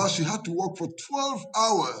of how she had to walk for 12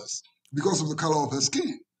 hours because of the color of her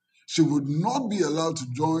skin. She would not be allowed to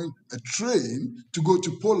join a train to go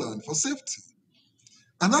to Poland for safety.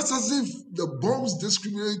 And that's as if the bombs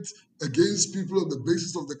discriminate against people on the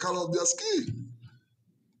basis of the color of their skin.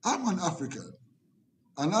 I'm an African,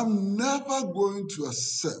 and I'm never going to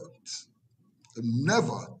accept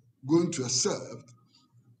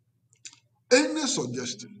any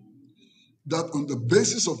suggestion that on the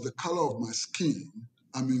basis of the color of my skin,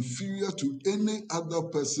 I'm inferior to any other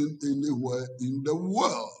person anywhere in the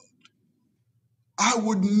world. I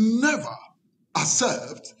would never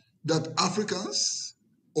accept that Africans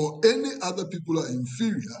or any other people are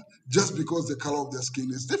inferior just because the color of their skin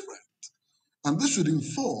is different. And this should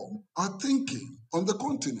inform our thinking on the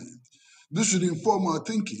continent. This should inform our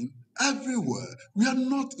thinking everywhere. We are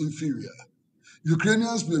not inferior.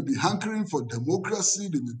 Ukrainians may be hankering for democracy,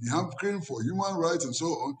 they may be hankering for human rights and so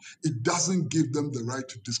on. It doesn't give them the right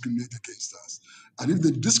to discriminate against us. And if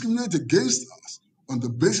they discriminate against us on the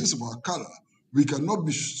basis of our color, we cannot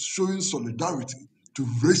be showing solidarity to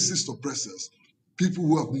racist oppressors, people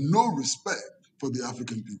who have no respect for the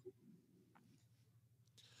African people.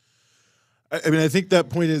 I mean, I think that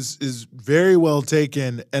point is very well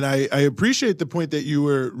taken, and I appreciate the point that you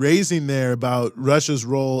were raising there about Russia's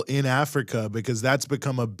role in Africa, because that's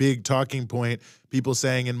become a big talking point. People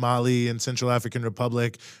saying in Mali and Central African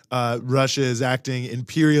Republic, Russia is acting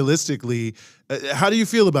imperialistically. How do you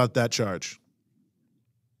feel about that charge?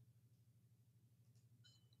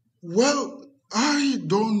 Well, I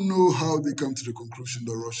don't know how they come to the conclusion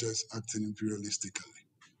that Russia is acting imperialistically.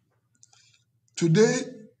 Today,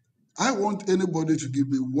 I want anybody to give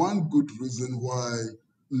me one good reason why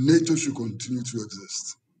NATO should continue to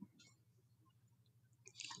exist.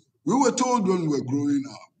 We were told when we were growing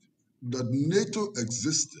up that NATO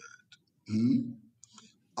existed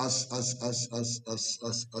as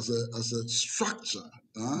a structure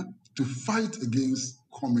to fight against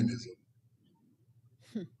communism.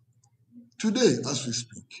 Today, as we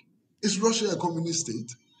speak, is Russia a communist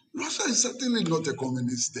state? Russia is certainly not a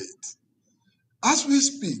communist state. As we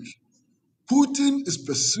speak, Putin is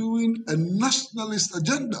pursuing a nationalist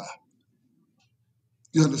agenda.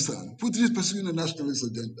 You understand? Putin is pursuing a nationalist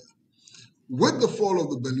agenda. With the fall of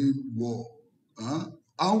the Berlin Wall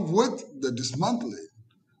and with the dismantling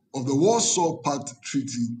of the Warsaw Pact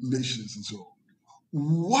Treaty nations and so on,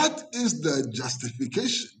 what is the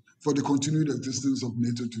justification for the continued existence of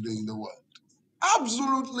NATO today in the world?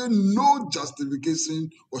 Absolutely no justification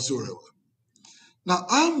whatsoever. Now,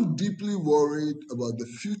 I'm deeply worried about the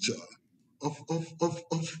future of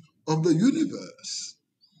the universe.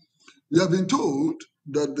 We have been told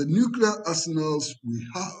that the nuclear arsenals we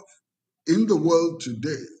have in the world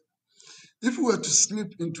today, if we were to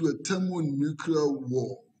slip into a thermonuclear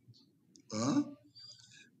war,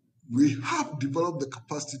 we have developed the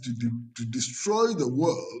capacity to destroy the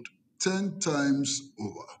world 10 times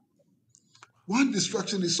over. One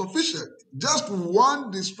destruction is sufficient. Just one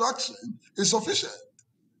destruction is sufficient.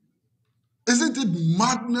 Isn't it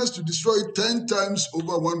madness to destroy 10 times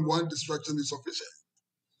over when one destruction is sufficient?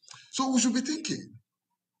 So we should be thinking,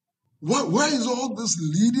 where is all this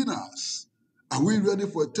leading us? Are we ready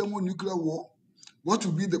for a thermonuclear war? What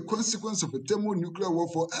will be the consequence of a thermonuclear war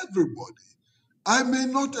for everybody? I may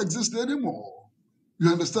not exist anymore.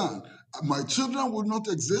 You understand? My children will not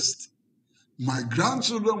exist. My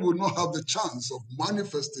grandchildren will not have the chance of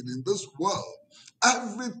manifesting in this world.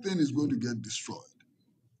 Everything is going to get destroyed.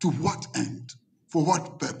 To what end? For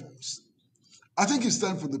what purpose? I think it's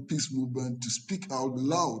time for the peace movement to speak out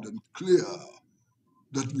loud and clear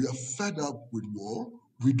that we are fed up with war,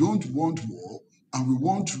 we don't want war, and we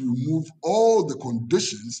want to remove all the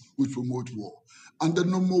conditions which promote war. And the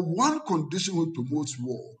number one condition which promotes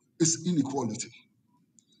war is inequality.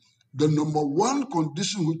 The number one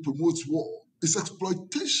condition which promotes war is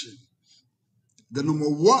exploitation. The number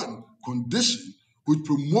one condition which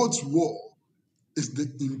promotes war is the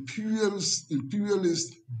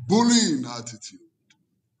imperialist bullying attitude.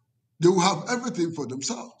 They will have everything for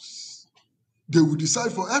themselves. They will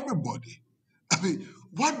decide for everybody. I mean,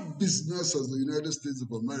 what business has the United States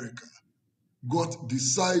of America got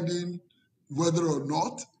deciding whether or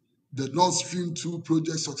not the Nord Stream 2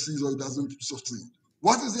 project succeeds or it doesn't succeed?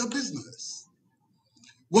 What is their business?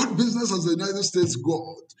 What business has the United States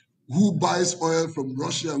got who buys oil from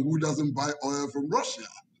Russia and who doesn't buy oil from Russia?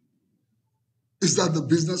 Is that the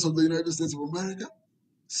business of the United States of America?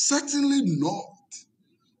 Certainly not.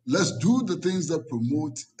 Let's do the things that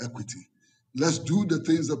promote equity. Let's do the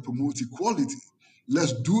things that promote equality.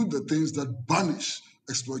 Let's do the things that banish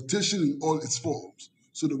exploitation in all its forms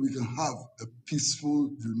so that we can have a peaceful,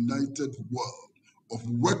 united world of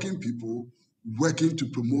working people working to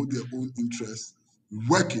promote their own interests,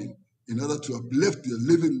 working in order to uplift their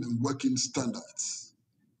living and working standards.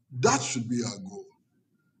 That should be our goal.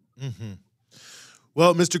 Mm-hmm.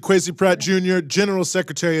 Well, Mr. Kwesi Pratt Jr., General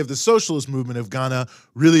Secretary of the Socialist Movement of Ghana,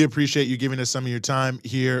 really appreciate you giving us some of your time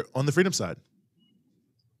here on the Freedom Side.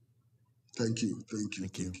 Thank you.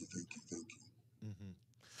 Mm-hmm.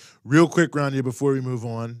 Real quick, Rania, before we move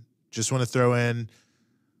on, just want to throw in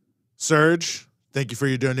Serge. Thank you for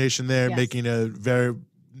your donation there, Yes. making a very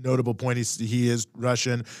notable point. He is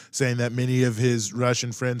Russian, saying that many of his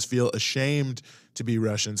Russian friends feel ashamed to be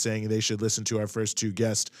Russian, saying they should listen to our first two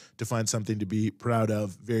guests to find something to be proud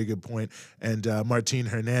of. Very good point. And Martin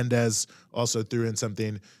Hernandez also threw in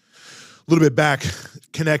something a little bit back,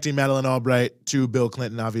 connecting Madeleine Albright to Bill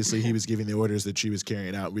Clinton. Obviously, he was giving the orders that she was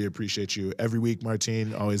carrying out. We appreciate you every week,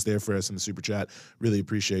 Martine, always there for us in the Super Chat. Really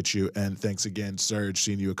appreciate you. And thanks again, Serge,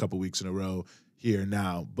 seeing you a couple weeks in a row here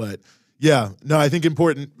now. But yeah, no, I think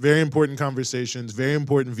very important conversations, very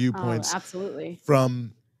important viewpoints. Absolutely.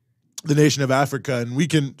 From the nation of Africa. And we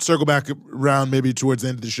can circle back around maybe towards the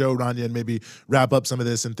end of the show, Rania, and maybe wrap up some of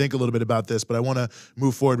this and think a little bit about this. But I want to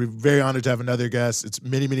move forward. We're very honored to have another guest. It's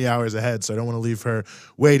many, many hours ahead, so I don't want to leave her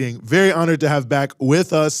waiting. Very honored to have back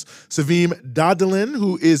with us Sevim Dağdelen,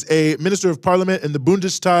 who is a Minister of Parliament in the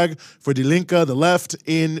Bundestag for Die Linke, the left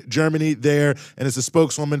in Germany there, and is a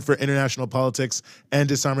spokeswoman for international politics and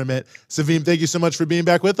disarmament. Sevim, thank you so much for being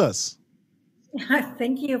back with us.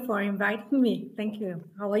 Thank you for inviting me. Thank you.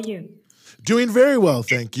 How are you? Doing very well,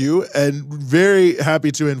 thank you, and very happy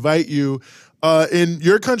to invite you. In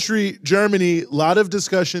your country, Germany, a lot of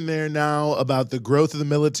discussion there now about the growth of the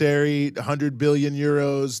military, 100 billion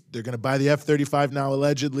euros. They're going to buy the F-35 now,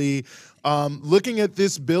 allegedly. Looking at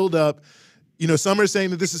this buildup, you know, some are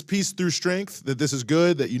saying that this is peace through strength, that this is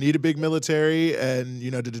good, that you need a big military and,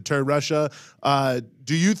 you know, to deter Russia.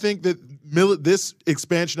 Do you think that this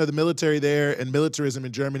expansion of the military there and militarism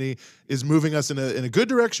in Germany is moving us in a good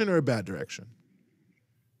direction or a bad direction?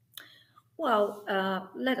 Well,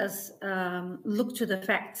 let us look to the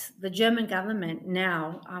facts. The German government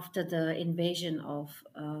now, after the invasion of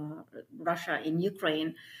Russia in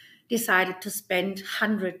Ukraine, decided to spend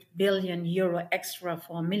 100 billion euro extra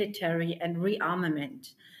for military and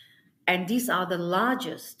rearmament. And these are the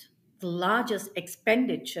largest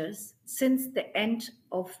expenditures since the end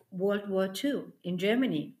of World War II in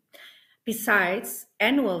Germany. Besides,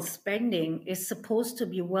 annual spending is supposed to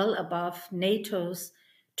be well above NATO's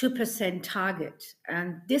 2% target.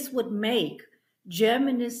 And this would make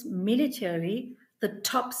Germany's military the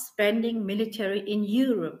top spending military in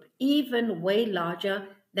Europe, even way larger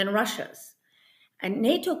than Russia's. And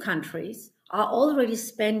NATO countries are already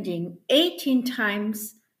spending 18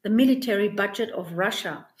 times the military budget of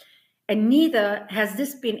Russia. And neither has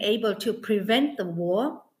this been able to prevent the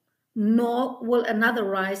war, nor will another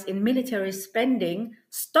rise in military spending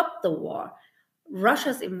stop the war.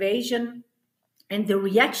 Russia's invasion and the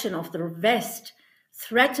reaction of the West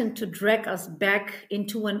threaten to drag us back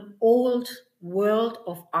into an old world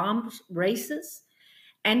of armed races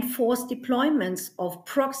and force deployments of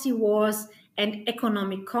proxy wars and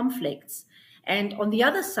economic conflicts. And on the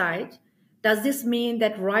other side, does this mean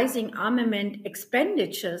that rising armament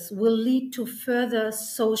expenditures will lead to further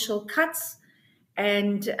social cuts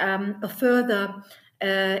and a further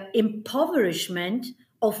impoverishment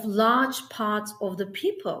of large parts of the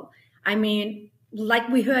people? I mean, like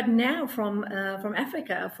we heard now from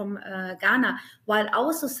Africa, from Ghana, while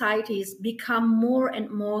our societies become more and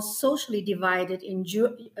more socially divided in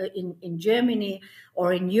Germany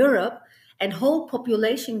or in Europe, and whole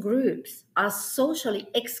population groups are socially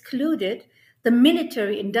excluded, the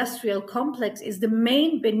military-industrial complex is the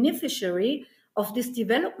main beneficiary of this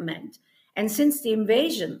development. And since the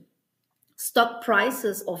invasion, stock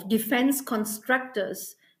prices of defense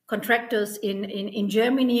contractors in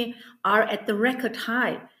Germany are at the record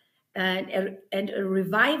high, and a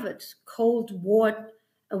revived Cold War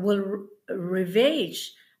will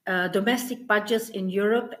ravage domestic budgets in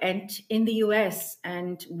Europe and in the US,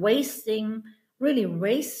 and really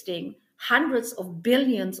wasting hundreds of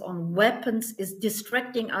billions on weapons is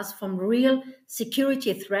distracting us from real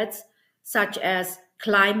security threats such as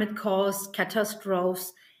climate-caused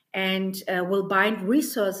catastrophes, and will bind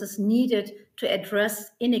resources needed to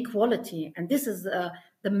address inequality. And this is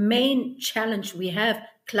the main challenge we have: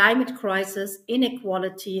 climate crisis,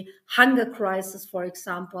 inequality, hunger crisis, for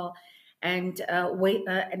example. And we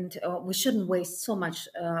shouldn't waste so much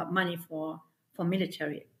money for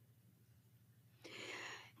military.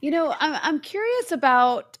 You know, I'm curious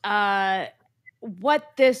about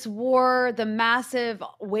what this war, the massive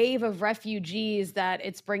wave of refugees that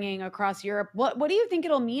it's bringing across Europe, what do you think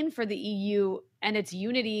it'll mean for the EU and its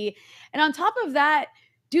unity? And on top of that,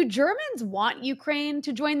 do Germans want Ukraine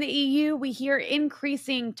to join the EU? We hear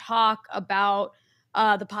increasing talk about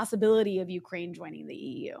the possibility of Ukraine joining the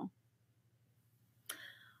EU.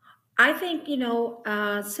 I think,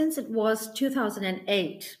 since it was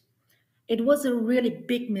 2008, it was a really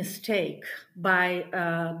big mistake by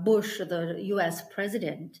Bush, the US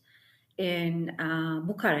president, in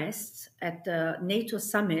Bucharest at the NATO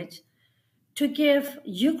summit, to give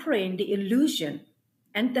Ukraine the illusion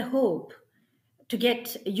and the hope to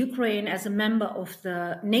get Ukraine as a member of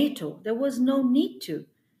the NATO. There was no need to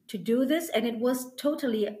do this, and it was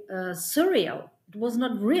totally surreal. It was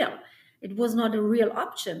not real. It was not a real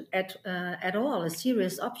option at all, a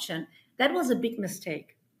serious option. That was a big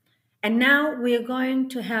mistake. And now we are going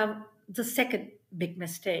to have the second big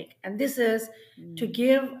mistake, and this is to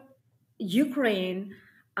give Ukraine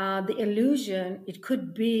the illusion it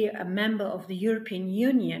could be a member of the European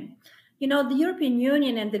Union. You know, the European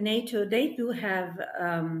Union and the NATO, they do have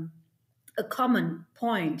a common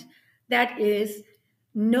point, that is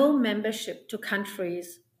no membership to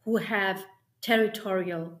countries who have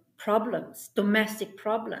territorial problems, domestic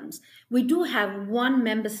problems. We do have one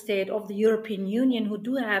member state of the European Union who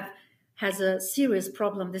has a serious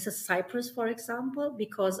problem. This is Cyprus, for example,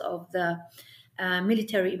 because of the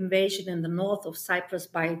military invasion in the north of Cyprus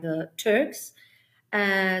by the Turks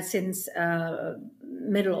since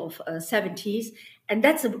middle of 70s. And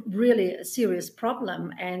that's a really serious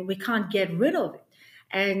problem, and we can't get rid of it.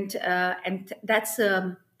 And that's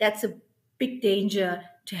a big danger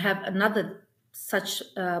to have another such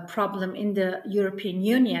problem in the European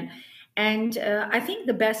Union. And I think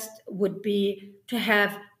the best would be to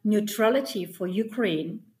have neutrality for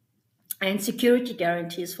Ukraine and security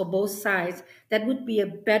guarantees for both sides. That would be a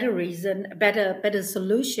better reason, a better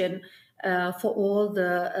solution for all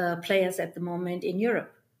the players at the moment in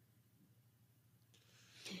Europe.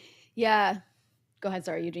 Yeah. Go ahead.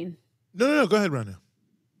 Sorry, Eugene. No, go ahead, Rania.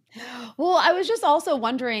 Well, I was just also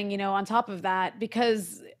wondering, on top of that,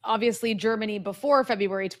 because obviously Germany before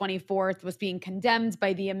February 24th was being condemned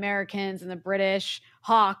by the Americans and the British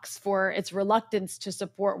hawks for its reluctance to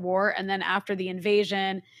support war. And then after the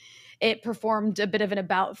invasion, it performed a bit of an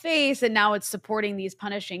about face, and now it's supporting these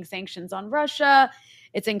punishing sanctions on Russia.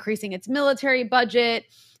 It's increasing its military budget.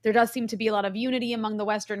 There does seem to be a lot of unity among the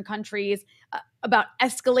Western countries about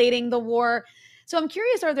escalating the war. So I'm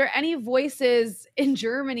curious, are there any voices in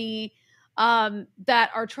Germany that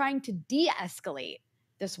are trying to de-escalate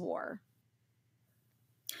this war?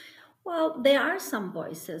 Well, there are some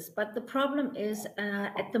voices, but the problem is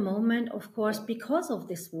at the moment, of course, because of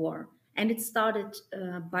this war, and it started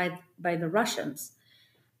by the Russians.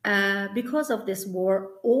 Because of this war,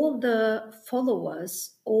 all the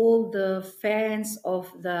followers, all the fans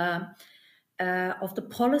of the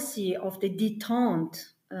policy of the détente,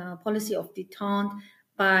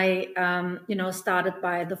 started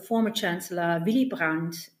by the former Chancellor Willy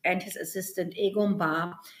Brandt and his assistant Egon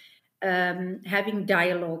Bahr, having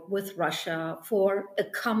dialogue with Russia for a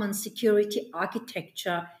common security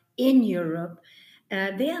architecture in Europe.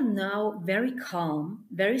 They are now very calm,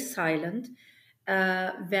 very silent,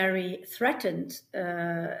 very threatened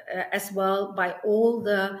as well by all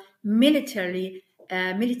the military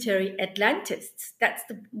Atlantists. That's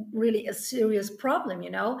really a serious problem,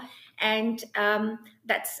 and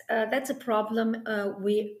that's a problem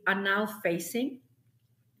we are now facing,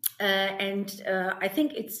 and I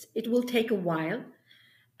think it will take a while.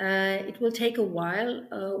 It will take a while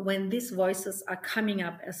when these voices are coming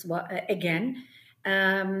up as well again.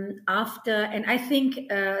 And I think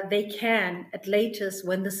they can at latest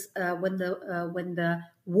when the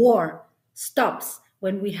war stops,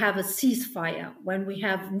 when we have a ceasefire, when we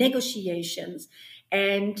have negotiations,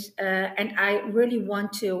 and I really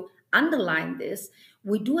want to underline this.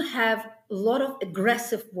 We do have a lot of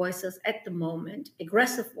aggressive voices at the moment,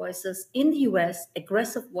 aggressive voices in the US,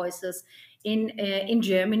 aggressive voices in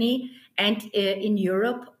Germany and in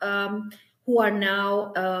Europe, who are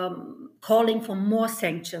now calling for more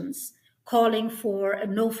sanctions, calling for a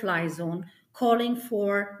no-fly zone, calling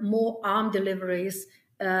for more arm deliveries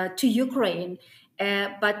to Ukraine.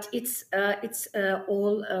 But it's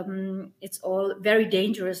all very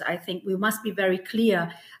dangerous. I think we must be very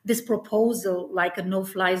clear. This proposal, like a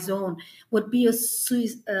no-fly zone, would be a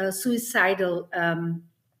suicidal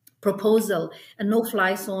proposal. A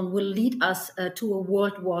no-fly zone will lead us to a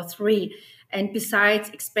World War III. And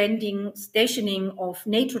besides stationing of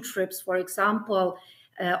NATO troops, for example,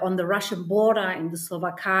 on the Russian border, in the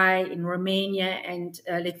Slovakia, in Romania and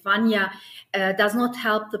Lithuania, does not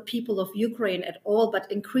help the people of Ukraine at all,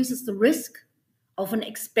 but increases the risk of an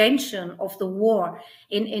expansion of the war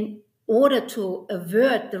in order to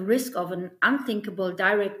avert the risk of an unthinkable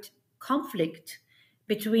direct conflict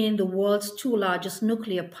between the world's two largest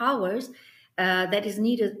nuclear powers. That is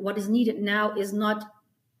needed. What is needed now is not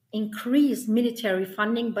increased military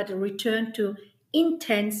funding, but a return to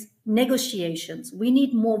intense negotiations. We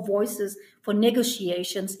need more voices for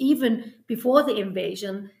negotiations. Even before the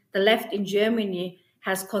invasion, the left in Germany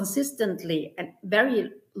has consistently, and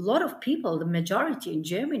very lot of people, the majority in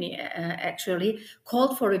Germany actually,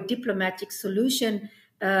 called for a diplomatic solution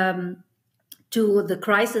to the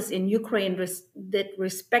crisis in Ukraine that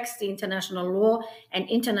respects the international law and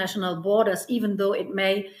international borders, even though it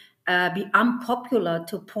may be unpopular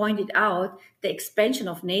to point it out. The expansion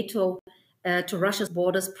of NATO to Russia's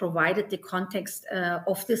borders provided the context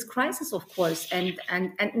of this crisis, of course, and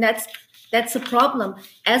that's a problem.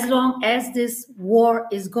 As long as this war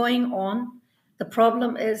is going on, the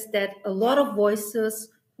problem is that a lot of voices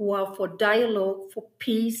who are for dialogue, for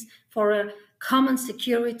peace, for a common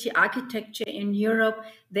security architecture in Europe,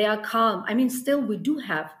 they are calm. I mean, still we do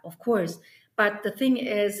have, of course, but the thing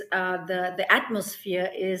is, the atmosphere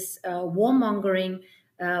is warmongering,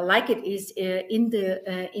 like it is in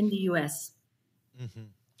the US. Mm-hmm.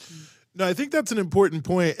 No, I think that's an important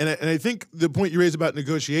point, and I think the point you raise about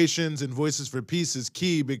negotiations and voices for peace is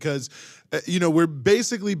key because, we're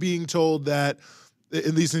basically being told that,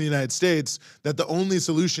 at least in the United States, that the only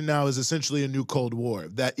solution now is essentially a new Cold War.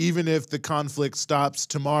 That even if the conflict stops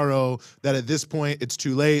tomorrow, that at this point it's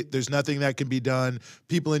too late. There's nothing that can be done.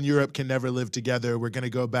 People in Europe can never live together. We're going to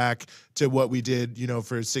go back to what we did,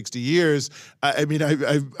 for 60 years.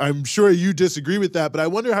 I'm sure you disagree with that, but I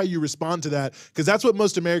wonder how you respond to that, because that's what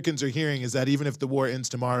most Americans are hearing, is that even if the war ends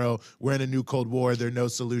tomorrow, we're in a new Cold War. There are no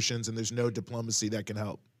solutions and there's no diplomacy that can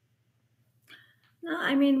help. No,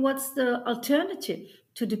 I mean, what's the alternative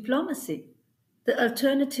to diplomacy? The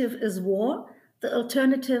alternative is war. The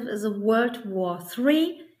alternative is a World War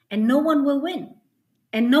III, and no one will win,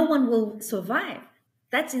 and no one will survive.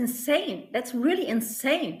 That's insane. That's really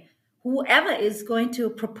insane. Whoever is going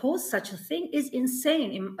to propose such a thing is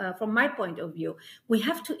insane from my point of view. We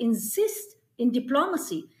have to insist in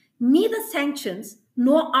diplomacy. Neither sanctions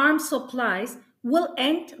nor arms supplies will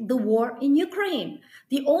end the war in Ukraine.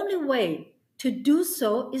 The only way to do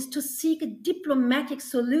so is to seek a diplomatic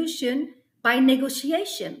solution by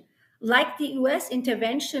negotiation. Like the US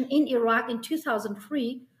intervention in Iraq in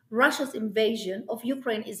 2003, Russia's invasion of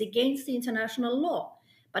Ukraine is against the international law.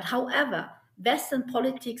 But however, Western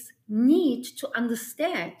politics need to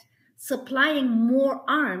understand supplying more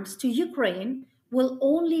arms to Ukraine will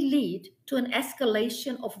only lead to an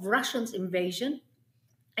escalation of Russia's invasion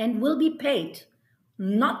and will be paid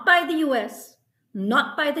not by the US,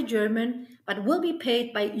 not by the German, but will be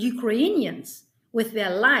paid by Ukrainians with their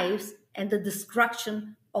lives and the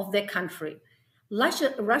destruction of their country.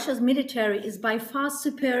 Russia's military is by far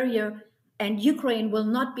superior, and Ukraine will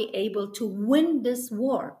not be able to win this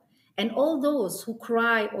war. And all those who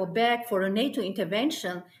cry or beg for a NATO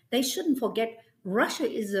intervention, they shouldn't forget Russia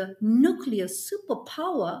is a nuclear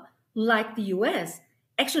superpower like the US.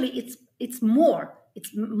 Actually, it's more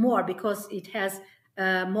because it has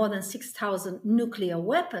more than 6,000 nuclear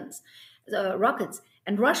weapons, rockets.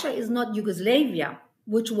 And Russia is not Yugoslavia,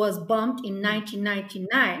 which was bombed in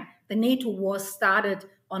 1999. The NATO war started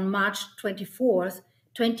on March 24th,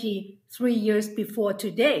 23 years before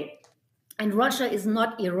today. And Russia is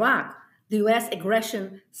not Iraq. The US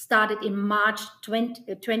aggression started in March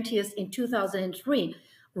 20th in 2003.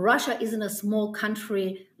 Russia isn't a small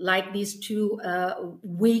country like these two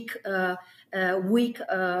with a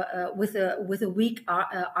weak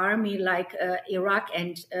army like Iraq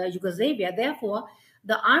and Yugoslavia. Therefore,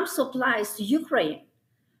 the arms supplies to Ukraine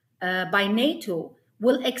by NATO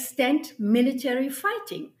will extend military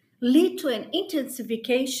fighting, lead to an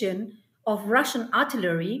intensification of Russian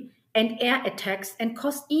artillery and air attacks, and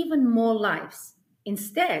cost even more lives.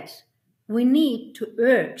 Instead, we need to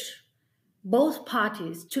urge both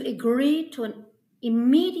parties to agree to an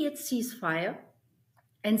immediate ceasefire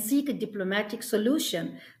and seek a diplomatic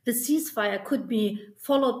solution. The ceasefire could be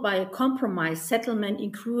followed by a compromise settlement,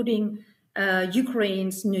 including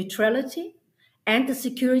Ukraine's neutrality and the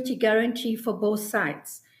security guarantee for both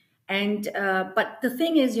sides. And but the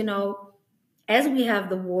thing is, as we have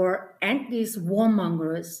the war and these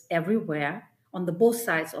warmongers everywhere on the both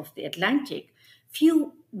sides of the Atlantic,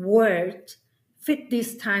 few words fit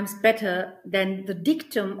these times better than the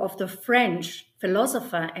dictum of the French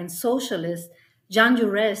philosopher and socialist Jean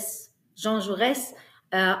Jaurès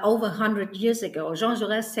over 100 years ago. Jean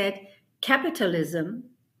Jaurès said, "Capitalism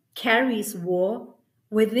carries war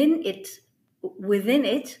within it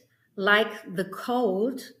like the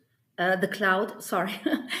cloud.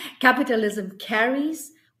 Capitalism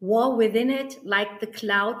carries war within it like the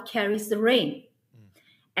cloud carries the rain."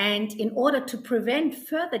 And in order to prevent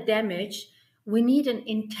further damage, we need an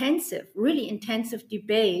really intensive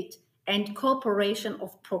debate and cooperation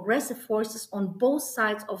of progressive forces on both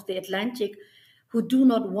sides of the Atlantic who do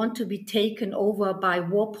not want to be taken over by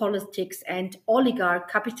war politics and oligarch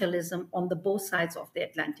capitalism on the both sides of the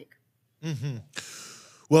Atlantic. Mm-hmm.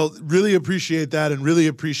 Well, really appreciate that and really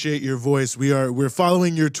appreciate your voice. We're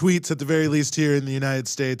following your tweets at the very least here in the United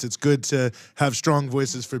States. It's good to have strong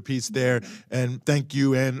voices for peace there. And thank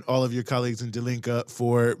you and all of your colleagues in Die Linke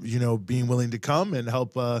for, being willing to come and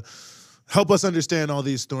help us understand all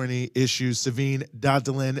these thorny issues. Sevim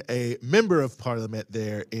Dağdelen, a member of parliament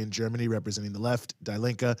there in Germany representing the left, Die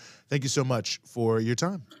Linke. Thank you so much for your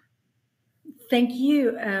time. Thank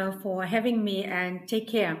you for having me, and take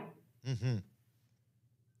care. Mm-hmm.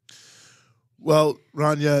 Well,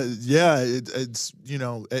 Rania, yeah, it's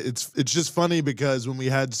just funny because when we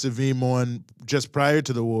had Sevim on just prior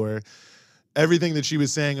to the war, everything that she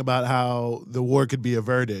was saying about how the war could be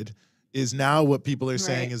averted is now what people are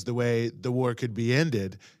saying is the way the war could be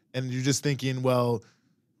ended. And you're just thinking, well,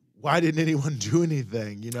 why didn't anyone do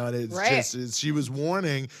anything? She was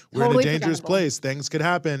warning, we're in a dangerous place. Things could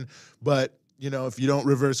happen. But, if you don't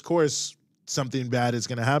reverse course, something bad is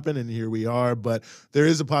going to happen, and here we are. But there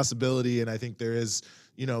is a possibility, and I think there is,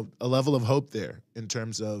 a level of hope there in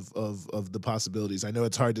terms of the possibilities. I know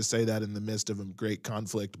it's hard to say that in the midst of a great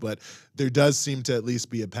conflict, but there does seem to at least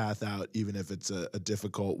be a path out, even if it's a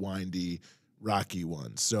difficult, windy, rocky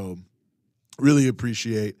one. So really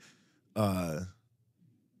appreciate that.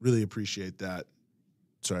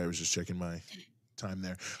 Sorry, I was just checking my time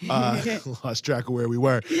there. Lost track of where we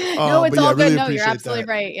were. No, it's all good. No, you're absolutely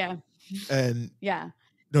right. Yeah. And yeah.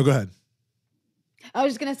 No, go ahead. I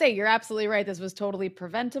was just going to say, you're absolutely right. This was totally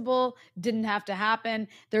preventable. Didn't have to happen.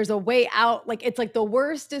 There's a way out. It's like the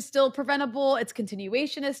worst is still preventable. Its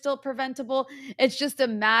continuation is still preventable. It's just a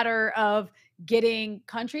matter of getting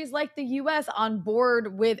countries like the US on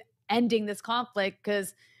board with ending this conflict.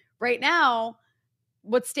 Because right now,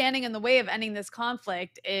 what's standing in the way of ending this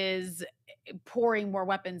conflict is pouring more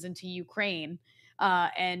weapons into Ukraine.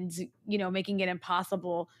 And, making it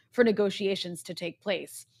impossible for negotiations to take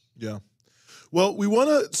place. Yeah. Well, we want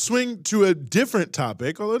to swing to a different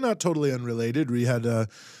topic, although not totally unrelated. We had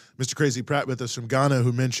Mr. Kwesi Pratt with us from Ghana,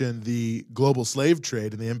 who mentioned the global slave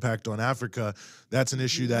trade and the impact on Africa. That's an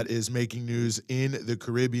issue that is making news in the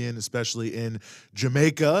Caribbean, especially in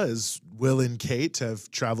Jamaica, as Will and Kate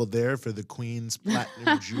have traveled there for the Queen's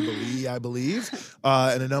Platinum Jubilee, I believe.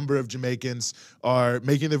 And a number of Jamaicans are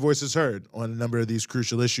making their voices heard on a number of these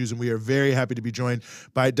crucial issues. And we are very happy to be joined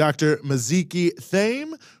by Dr.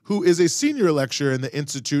 Mkhize, who is a senior lecturer in the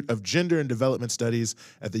Institute of Gender and Development Studies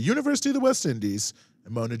at the University of the West Indies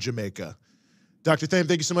in Mona, Jamaica. Dr. Thame,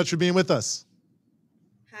 thank you so much for being with us.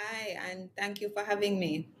 Hi, and thank you for having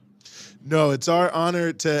me. No, it's our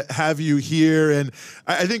honor to have you here. And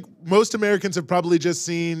I think most Americans have probably just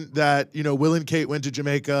seen that, Will and Kate went to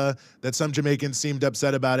Jamaica, that some Jamaicans seemed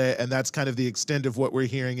upset about it, and that's kind of the extent of what we're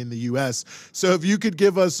hearing in the U.S. So if you could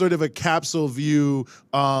give us sort of a capsule view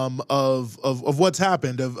of what's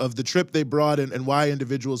happened, of the trip they brought and why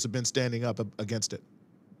individuals have been standing up against it.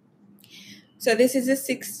 So this is the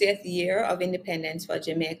 60th year of independence for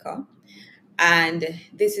Jamaica. And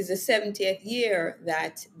this is the 70th year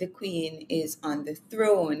that the Queen is on the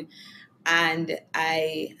throne. And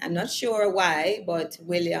I am not sure why, but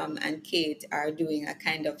William and Kate are doing a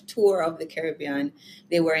kind of tour of the Caribbean.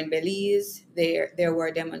 They were in Belize. There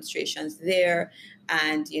were demonstrations there.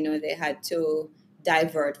 And, they had to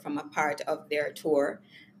divert from a part of their tour.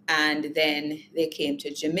 And then they came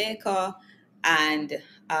to Jamaica, and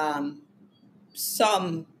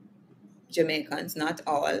some Jamaicans, not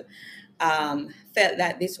all, felt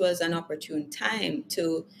that this was an opportune time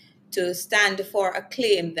to stand for a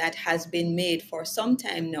claim that has been made for some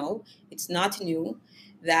time now. It's not new,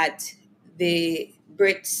 that the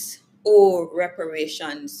Brits owe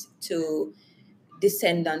reparations to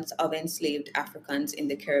descendants of enslaved Africans in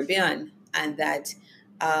the Caribbean, and that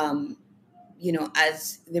as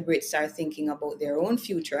the Brits are thinking about their own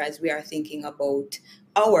future, as we are thinking about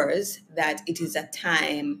ours, that it is a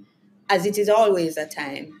time, as it is always a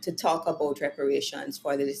time, to talk about reparations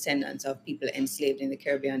for the descendants of people enslaved in the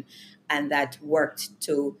Caribbean, and that worked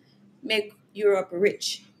to make Europe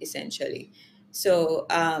rich, essentially. So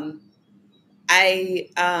I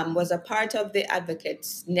was a part of the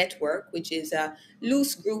Advocates Network, which is a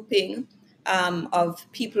loose grouping of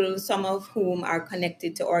people, some of whom are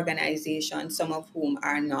connected to organizations, some of whom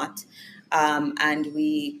are not. And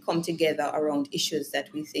we come together around issues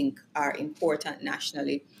that we think are important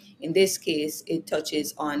nationally. In this case, it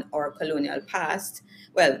touches on our colonial past.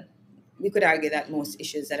 Well, we could argue that most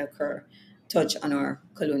issues that occur touch on our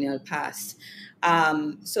colonial past.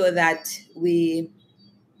 So that we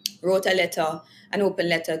wrote a letter, an open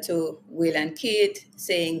letter to Will and Kate,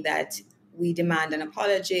 saying that we demand an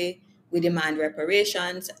apology, we demand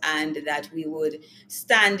reparations, and that we would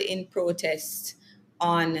stand in protest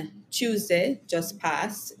on Tuesday, just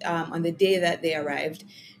past, on the day that they arrived.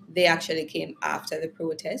 They actually came after the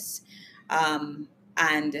protests,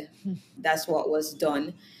 and that's what was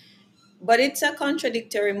done. But it's a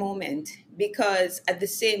contradictory moment, because at the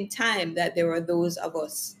same time that there were those of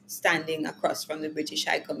us standing across from the British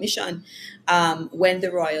High Commission, when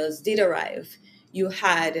the royals did arrive, you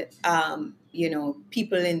had,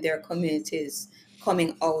 people in their communities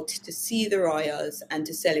coming out to see the royals and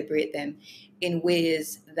to celebrate them in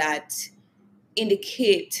ways that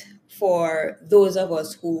indicate, for those of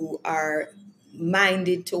us who are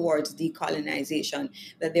minded towards decolonization,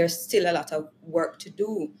 that there's still a lot of work to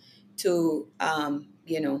do to,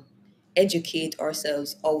 educate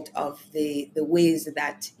ourselves out of the ways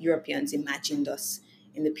that Europeans imagined us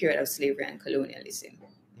in the period of slavery and colonialism.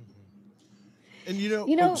 And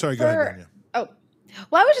go for ahead, Rania.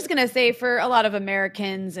 Well, I was just going to say, for a lot of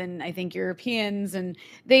Americans and I think Europeans, and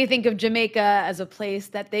they think of Jamaica as a place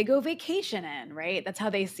that they go vacation in, right? That's how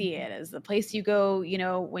they see it, as the place you go,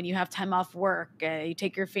 when you have time off work, you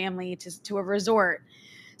take your family to a resort.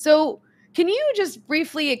 So can you just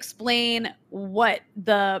briefly explain what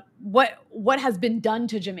has been done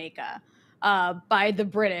to Jamaica by the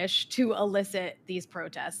British to elicit these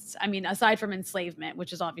protests? I mean, aside from enslavement,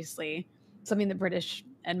 which is obviously something the British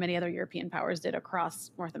and many other European powers did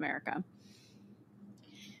across North America.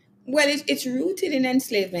 Well, it's rooted in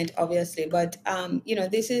enslavement, obviously, but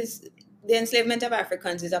this is the enslavement of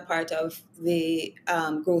Africans is a part of the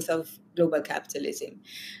growth of global capitalism.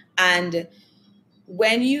 And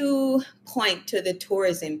when you point to the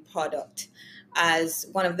tourism product as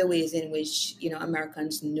one of the ways in which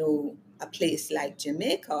Americans know a place like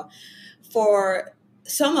Jamaica, for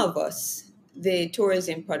some of us, the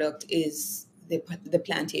tourism product is the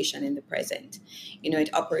plantation in the present. It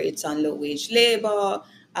operates on low-wage labor.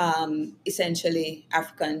 Essentially,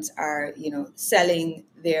 Africans are, selling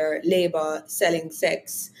their labor, selling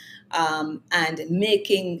sex, and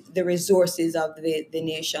making the resources of the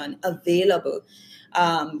nation available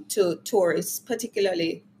to tourists,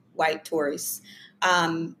 particularly white tourists.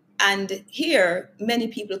 And here, many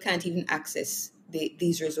people can't even access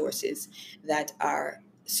these resources that are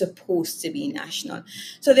supposed to be national.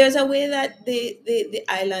 So there's a way that the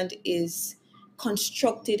island is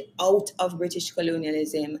constructed out of British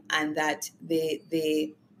colonialism, and that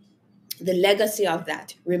the legacy of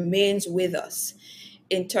that remains with us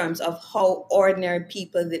in terms of how ordinary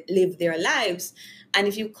people that live their lives. And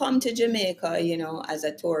if you come to Jamaica, as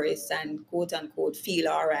a tourist and quote unquote feel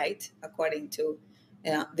all right, according to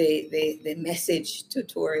the message to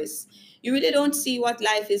tourists, you really don't see what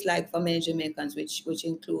life is like for many Jamaicans, which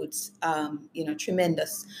includes,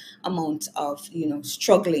 tremendous amounts of,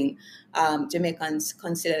 struggling. Jamaicans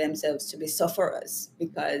consider themselves to be sufferers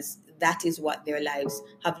because that is what their lives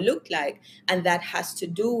have looked like. And that has to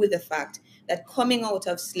do with the fact that coming out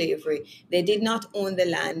of slavery, they did not own the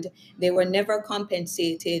land. They were never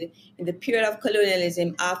compensated. In the period of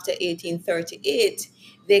colonialism after 1838,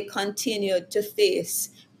 they continued to face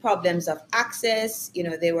problems of access.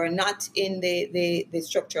 They were not in the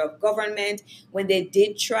structure of government. When they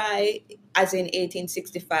did try, as in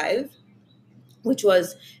 1865, which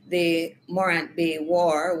was the Morant Bay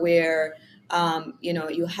War, where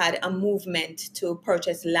you had a movement to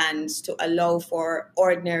purchase lands to allow for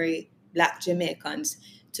ordinary Black Jamaicans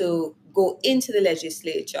to go into the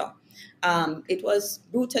legislature. It was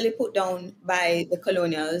brutally put down by the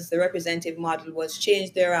colonials. The representative model was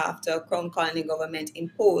changed thereafter. Crown colony government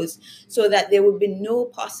imposed, so that there would be no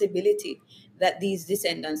possibility that these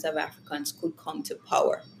descendants of Africans could come to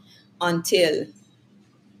power until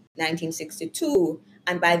 1962.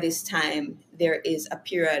 And by this time, there is a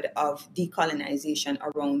period of decolonization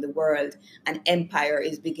around the world, and empire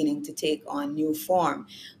is beginning to take on new form.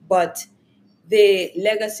 But the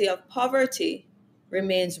legacy of poverty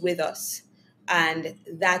remains with us. And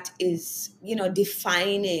that is,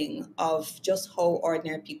 defining of just how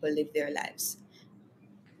ordinary people live their lives.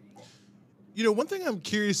 One thing I'm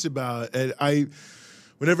curious about, and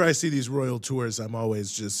whenever I see these royal tours, I'm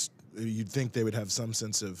always just, you'd think they would have some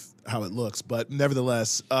sense of how it looks, but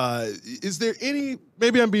nevertheless, is there any,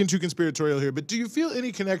 maybe I'm being too conspiratorial here, but do you feel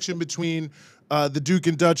any connection between the Duke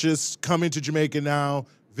and Duchess coming to Jamaica now,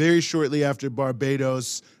 very shortly after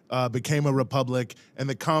Barbados became a republic, and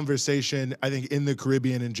the conversation, I think, in the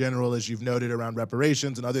Caribbean in general, as you've noted, around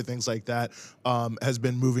reparations and other things like that, has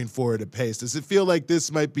been moving forward at pace? Does it feel like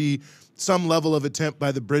this might be some level of attempt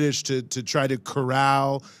by the British to try to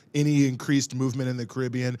corral any increased movement in the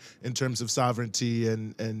Caribbean in terms of sovereignty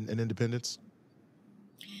and independence?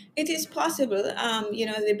 It is possible.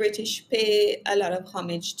 The British pay a lot of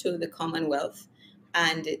homage to the Commonwealth.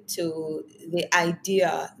 and to the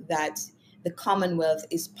idea that the Commonwealth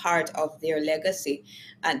is part of their legacy.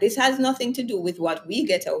 And this has nothing to do with what we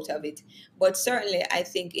get out of it. But certainly, I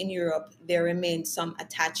think in Europe, there remains some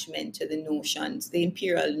attachment to the notions, the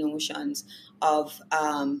imperial notions of,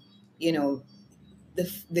 you know,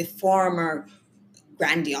 the former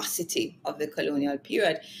grandiosity of the colonial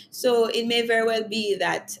period. So it may very well be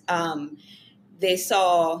that they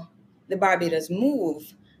saw the Barbados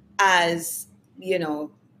move as, you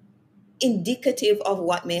know, indicative of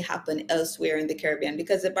what may happen elsewhere in the Caribbean,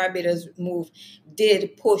 because the Barbados move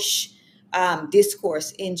did push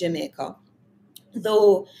discourse in Jamaica.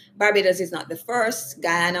 Though Barbados is not the first,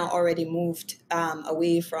 Guyana already moved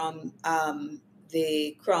away from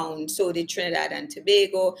the crown, so did Trinidad and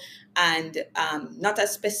Tobago, and not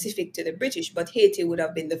as specific to the British, but Haiti would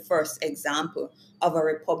have been the first example of a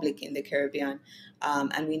republic in the Caribbean.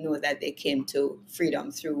 And we know that they came to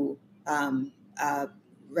freedom through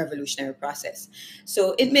revolutionary process.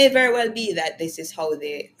 So it may very well be that this is how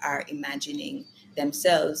they are imagining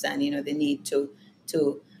themselves, and the need to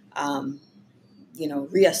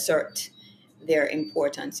reassert their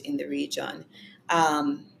importance in the region.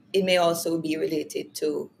 It may also be related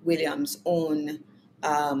to William's own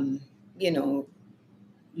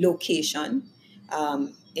location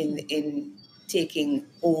in taking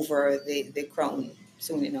over the crown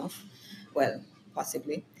soon enough. Well,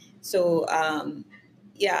 possibly. So I'm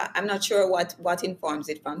not sure what informs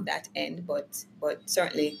it from that end, but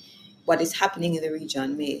certainly what is happening in the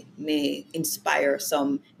region may inspire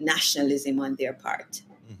some nationalism on their part.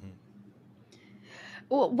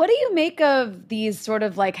 Well, what do you make of these sort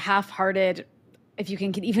of like half-hearted, if you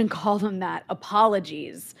can even call them that,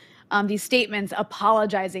 apologies? These statements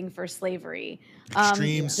apologizing for slavery.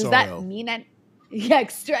 Extreme does sorrow. that mean it? Yeah,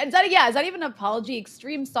 is that even an apology?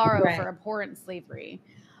 Extreme sorrow Right. for abhorrent slavery.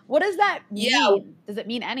 What does that mean? Yeah. Does it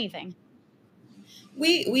mean anything?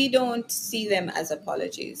 We don't see them as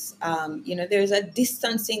apologies. There's a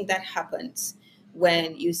distancing that happens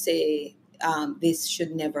when you say this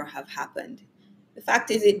should never have happened. The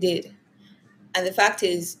fact is it did. And the fact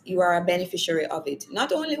is you are a beneficiary of it.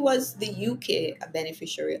 Not only was the UK a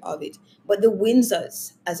beneficiary of it, but the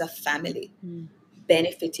Windsors as a family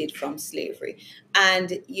benefited from slavery. And,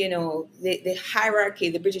 the hierarchy,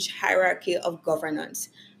 the British hierarchy of governance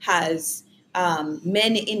has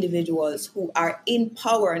many individuals who are in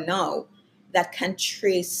power now that can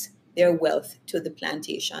trace their wealth to the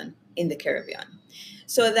plantation in the Caribbean.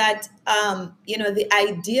 So that, the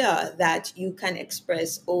idea that you can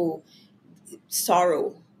express,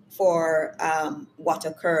 sorrow for what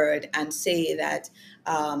occurred and say that,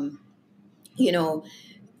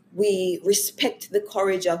 we respect the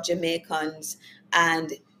courage of Jamaicans,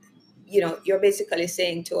 and, you're basically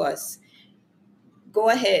saying to us, go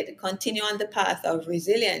ahead, continue on the path of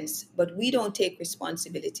resilience, but we don't take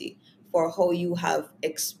responsibility for how you have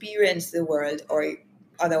experienced the world or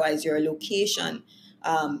otherwise your location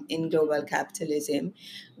in global capitalism.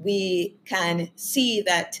 We can see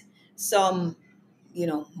that some,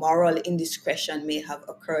 moral indiscretion may have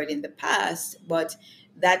occurred in the past, but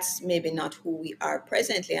that's maybe not who we are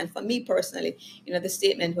presently. And for me personally, the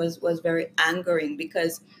statement was very angering,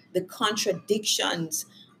 because the contradictions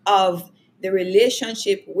of the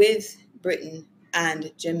relationship with Britain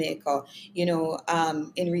and Jamaica.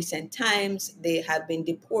 In recent times, they have been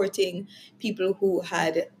deporting people who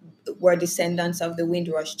were descendants of the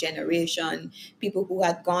Windrush generation, people who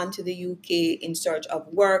had gone to the UK in search of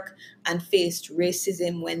work and faced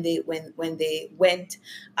racism when they went.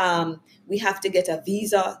 We have to get a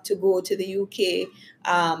visa to go to the UK,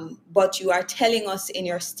 but you are telling us in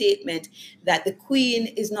your statement that the Queen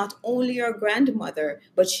is not only your grandmother,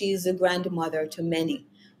 but she is a grandmother to many.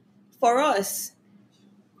 For us,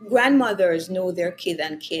 grandmothers know their kith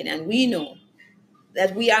and kin, and we know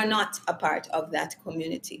that we are not a part of that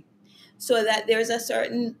community. So that there's a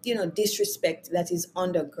certain, disrespect that is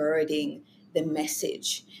undergirding the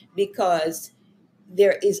message, because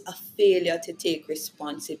there is a failure to take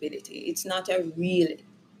responsibility. It's not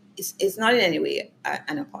it's not in any way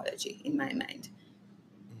an apology in my mind.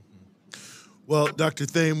 Well, Dr.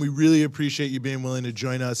 Thame, we really appreciate you being willing to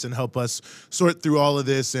join us and help us sort through all of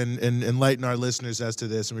this and enlighten our listeners as to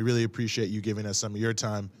this. And we really appreciate you giving us some of your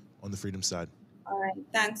time on the freedom side. All right.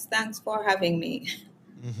 Thanks for having me.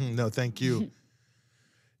 No, thank you.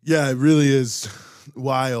 Yeah, it really is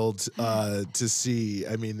wild to see.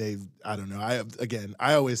 I mean, I don't know.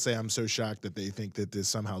 I always say I'm so shocked that they think that this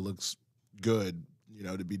somehow looks good,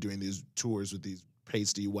 to be doing these tours with these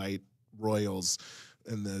pasty white royals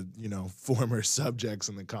former subjects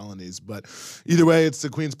in the colonies. But either way, it's the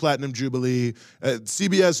Queen's Platinum Jubilee.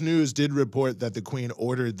 CBS News did report that the Queen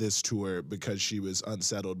ordered this tour because she was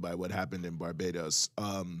unsettled by what happened in Barbados.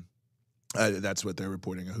 That's what they're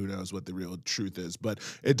reporting. Who knows what the real truth is. But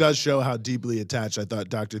it does show how deeply attached, I thought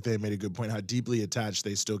Dr. Thay made a good point, how deeply attached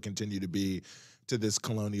they still continue to be to this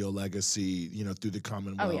colonial legacy, through the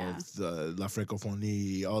Commonwealth, La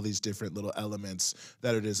Francophonie, all these different little elements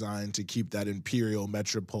that are designed to keep that imperial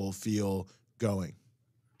metropole feel going.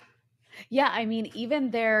 Yeah, I mean, even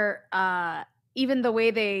even the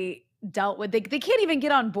way they dealt with, they can't even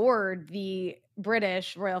get on board, the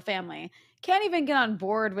British royal family can't even get on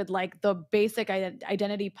board with like the basic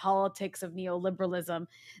identity politics of neoliberalism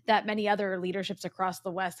that many other leaderships across the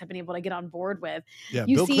West have been able to get on board with. Yeah,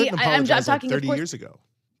 Bill Clinton apologized like 30 years ago.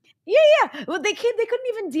 Yeah. Well, they couldn't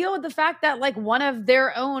even deal with the fact that like one of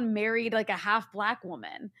their own married like a half Black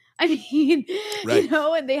woman. I mean, right.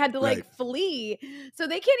 And they had to like flee. So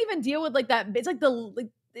they can't even deal with like that. It's like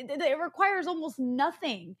it requires almost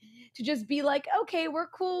nothing to just be like, okay, we're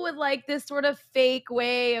cool with like this sort of fake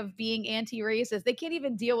way of being anti-racist. They can't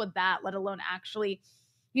even deal with that, let alone actually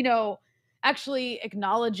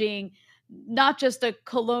acknowledging not just a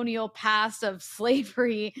colonial past of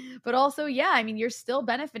slavery, but also, you're still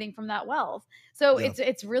benefiting from that wealth. So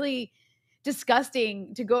it's really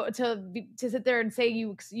disgusting to sit there and say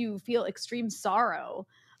you feel extreme sorrow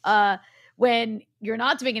when you're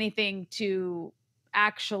not doing anything to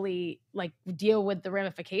actually like deal with the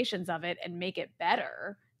ramifications of it and make it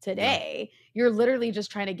better today. You're literally just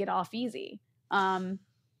trying to get off easy. No,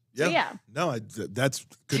 that's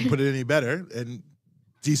couldn't put it any better. And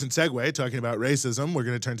decent segue, talking about racism, we're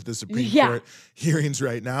going to turn to the Supreme Court hearings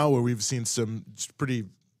right now, where we've seen some pretty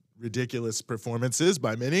ridiculous performances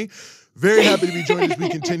by many. Very happy to be joined as we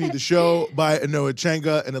continue the show by Anoa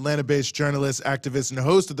Chenga, an Atlanta-based journalist, activist, and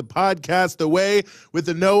host of the podcast The Way with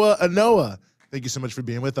Anoa. Anoa, thank you so much for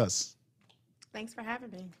being with us. Thanks for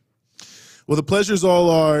having me. Well, the pleasure's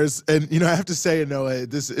all ours. And, I have to say,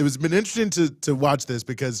 Anoa, it was been interesting to watch this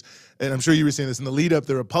because, and I'm sure you were seeing this in the lead up,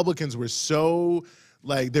 the Republicans were so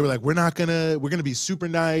they were like, we're going to be super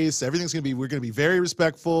nice. We're going to be very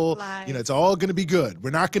respectful. It's all going to be good. We're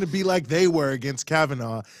not going to be like they were against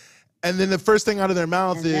Kavanaugh. And then the first thing out of their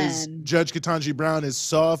mouth is Judge Ketanji Brown is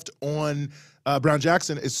soft on Brown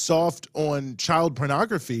Jackson is soft on child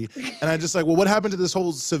pornography. And I'm just like, well, what happened to this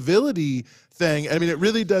whole civility thing? I mean, it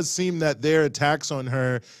really does seem that their attacks on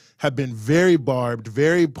her have been very barbed,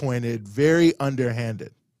 very pointed, very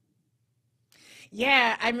underhanded.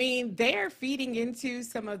 Yeah, I mean, they're feeding into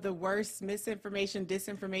some of the worst misinformation,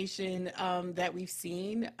 disinformation that we've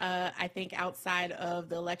seen, I think, outside of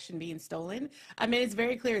the election being stolen. I mean, it's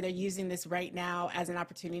very clear they're using this right now as an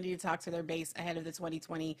opportunity to talk to their base ahead of the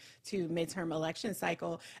 2022 midterm election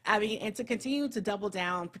cycle. I mean, and to continue to double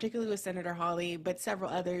down, particularly with Senator Hawley, but several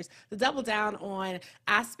others, to double down on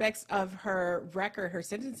aspects of her record, her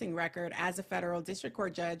sentencing record as a federal district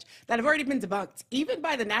court judge that have already been debunked, even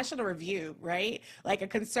by the National Review, right? Like a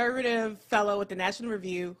conservative fellow with the National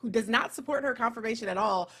Review who does not support her confirmation at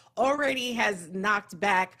all already has knocked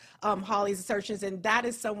back Hawley's assertions. And that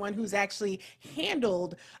is someone who's actually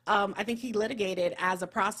handled, I think he litigated as a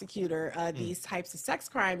prosecutor, these types of sex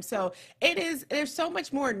crimes. So there's so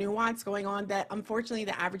much more nuance going on that unfortunately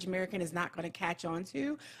the average American is not going to catch on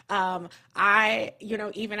to.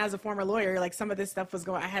 Even as a former lawyer, like some of this stuff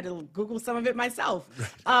I had to Google some of it myself.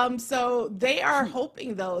 So they are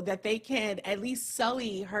hoping though that they can at least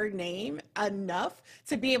sully her name enough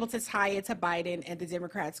to be able to tie it to Biden and the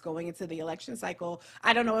Democrats going into the election cycle.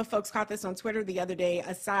 I don't know if folks caught this on Twitter the other day,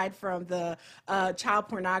 aside from the child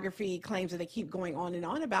pornography claims that they keep going on and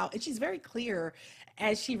on about, and she's very clear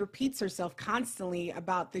as she repeats herself constantly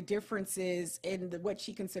about the differences in what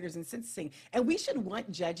she considers in sentencing. And we should want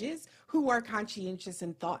judges who are conscientious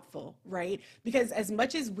and thoughtful, right? Because as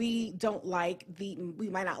much as we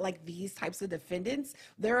might not like these types of defendants,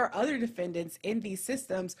 there are other defendants in these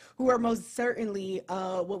systems who are most certainly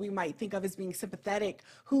what we might think of as being sympathetic,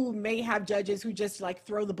 who may have judges who just like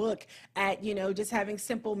throw the book at, just having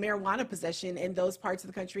simple marijuana possession in those parts of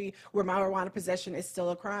the country where marijuana possession is still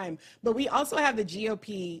a crime. But we also have the GOP.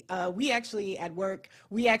 We actually at work,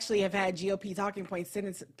 have had GOP talking points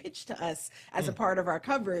pitched to us as a part of our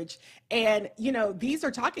coverage. And, these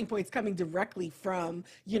are talking points coming directly from,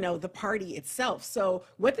 the party itself. So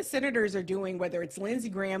what the senators are doing, whether it's Lindsey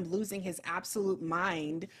Graham losing his absolute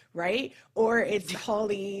mind, right? Or it's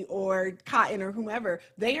Hawley or Cotton or whomever,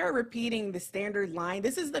 they are repeating the standard line.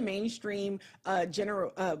 This is the mainstream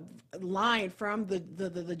general line from the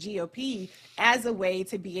GOP as a way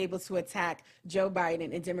to be able to attack Joe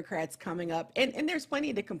Biden and Democrats coming up, and there's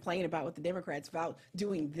plenty to complain about with the Democrats about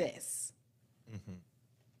doing this. Mm-hmm.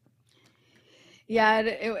 Yeah,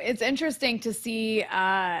 it's interesting to see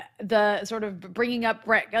the sort of bringing up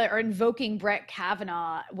Brett or invoking Brett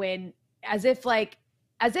Kavanaugh when as if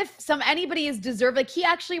anybody is deserved. Like he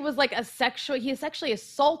actually was like he sexually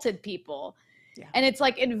assaulted people. Yeah. And it's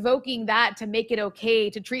like invoking that to make it okay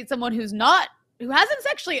to treat someone who hasn't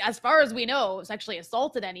sexually, as far as we know, sexually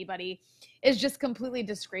assaulted anybody is just completely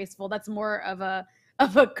disgraceful. That's more of a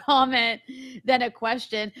comment than a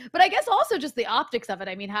question. But I guess also just the optics of it.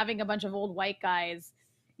 I mean, having a bunch of old white guys,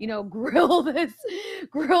 grill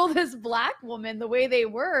this black woman the way they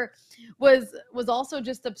were was also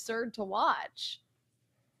just absurd to watch.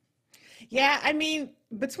 Yeah, I mean,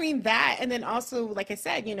 between that and then also, like I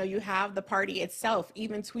said, you have the party itself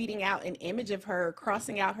even tweeting out an image of her,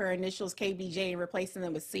 crossing out her initials KBJ and replacing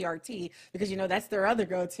them with CRT, because, that's their other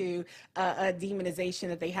go-to demonization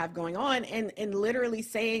that they have going on, and literally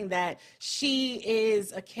saying that she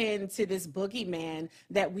is akin to this boogeyman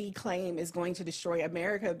that we claim is going to destroy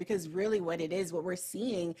America, because really what it is, what we're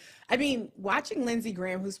seeing, I mean, watching Lindsey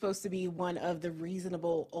Graham, who's supposed to be one of the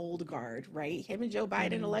reasonable old guard, right? Him and Joe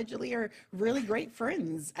Biden allegedly are really great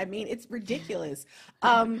friends. I mean, it's ridiculous.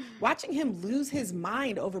 Watching him lose his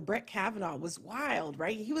mind over Brett Kavanaugh was wild,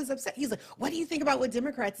 right? He was upset. He's like, what do you think about what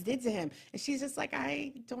Democrats did to him? And she's just like,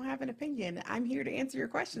 I don't have an opinion. I'm here to answer your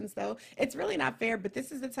questions, though. It's really not fair, but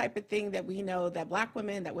this is the type of thing that we know that Black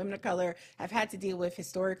women, that women of color have had to deal with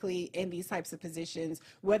historically in these types of positions,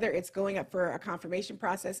 whether it's going up for a confirmation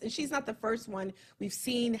process. And she's not the first one we've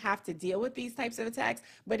seen have to deal with these types of attacks,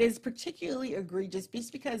 but is particularly egregious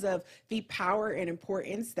just because of the power and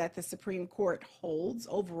importance that the Supreme Court holds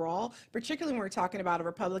overall, particularly when we're talking about a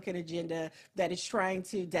Republican agenda that is trying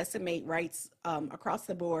to decimate rights across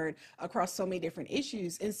the board, across so many different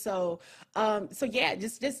issues. And so yeah,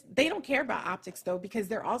 just they don't care about optics, though, because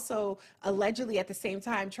they're also allegedly at the same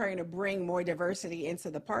time trying to bring more diversity into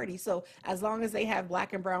the party. So as long as they have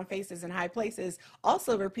Black and brown faces in high places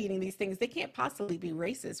also repeating these things, they can't possibly be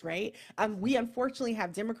racist, right? We unfortunately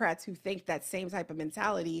have Democrats who think that same type of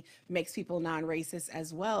mentality makes people non-racist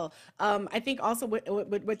as well. I think also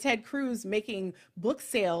with Ted Cruz making book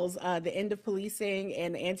sales, The End of Policing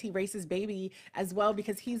and Anti-Racist Baby as well,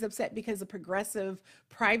 because he's upset because a progressive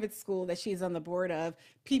private school that she's on the board of,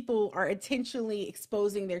 people are intentionally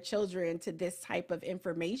exposing their children to this type of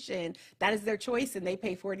information. That is their choice, and they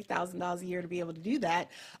pay $40,000 a year to be able to do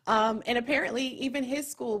that. And apparently even his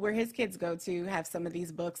school where his kids go to have some of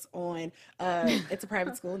these books on, it's a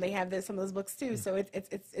private school, and they have some of those books too. So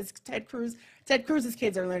it's Ted Cruz. Ted Cruz's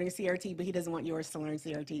kids are learning CRT, but he doesn't want yours to learn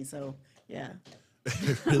CRT. So yeah.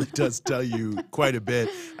 It really does tell you quite a bit.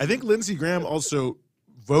 I think Lindsey Graham also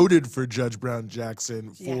voted for Judge Brown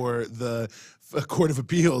Jackson for the Court of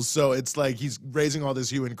Appeals. So it's like he's raising all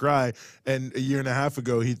this hue and cry. And a year and a half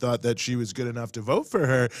ago, he thought that she was good enough to vote for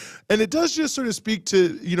her. And it does just sort of speak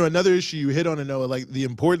to, another issue you hit on, Noah, like the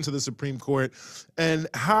importance of the Supreme Court and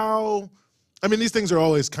how, I mean, these things are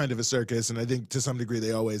always kind of a circus. And I think to some degree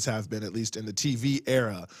they always have been, at least in the TV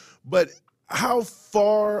era. But how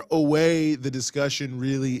far away the discussion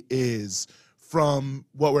really is from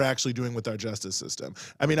what we're actually doing with our justice system.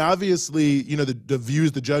 I mean, obviously, the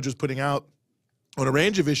views the judge was putting out on a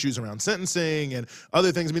range of issues around sentencing and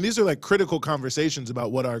other things. I mean, these are like critical conversations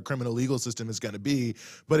about what our criminal legal system is going to be.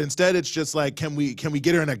 But instead, it's just like, can we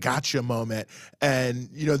get her in a gotcha moment? And,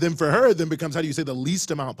 then for her, then becomes, how do you say the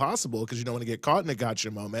least amount possible? Because you don't want to get caught in a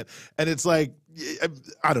gotcha moment. And it's like,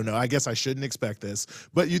 I don't know, I guess I shouldn't expect this.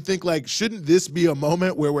 But you think, like, shouldn't this be a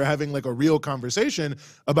moment where we're having like a real conversation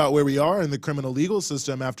about where we are in the criminal legal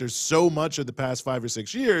system after so much of the past 5 or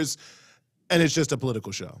 6 years? And it's just a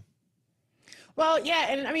political show. Well, yeah,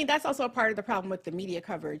 and I mean, that's also a part of the problem with the media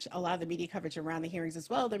coverage. A lot of the media coverage around the hearings as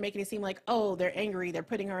well, they're making it seem like, oh, they're angry, they're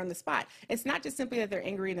putting her on the spot. It's not just simply that they're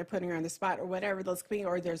angry and they're putting her on the spot or whatever those could be,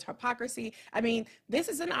 or there's hypocrisy. I mean, this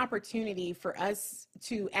is an opportunity for us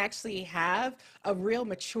to actually have a real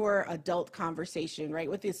mature adult conversation, right,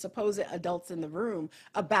 with the supposed adults in the room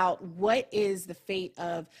about what is the fate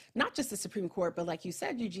of not just the Supreme Court, but like you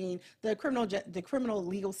said, Eugene, the criminal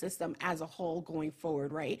legal system as a whole going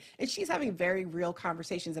forward, right? And she's having very real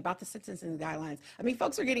conversations about the sentencing guidelines. I mean,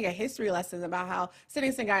 folks are getting a history lesson about how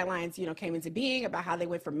sentencing guidelines, came into being, about how they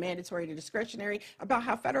went from mandatory to discretionary, about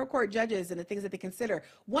how federal court judges and the things that they consider.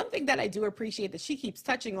 One thing that I do appreciate that she keeps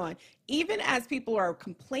touching on, even as people are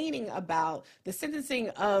complaining about the sentencing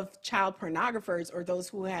of child pornographers or those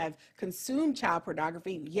who have consumed child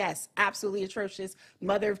pornography, yes, absolutely atrocious,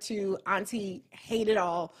 mother of two, auntie, hate it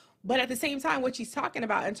all. But at the same time, what she's talking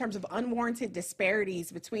about in terms of unwarranted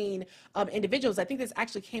disparities between individuals, I think this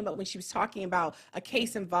actually came up when she was talking about a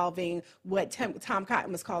case involving what Tom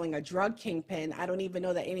Cotton was calling a drug kingpin. I don't even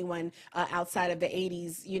know that anyone outside of the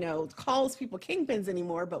 80s, you know, calls people kingpins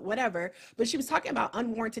anymore, but whatever. But she was talking about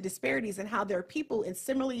unwarranted disparities and how there are people in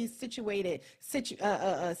similarly situated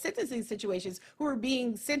sentencing situations who are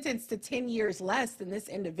being sentenced to 10 years less than this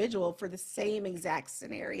individual for the same exact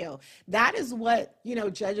scenario. That is what, you know,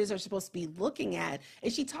 judges are supposed to be looking at.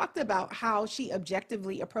 And she talked about how she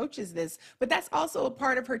objectively approaches this, but that's also a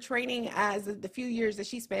part of her training as the few years that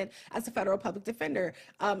she spent as a federal public defender.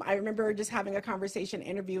 I remember just having a conversation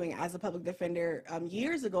interviewing as a public defender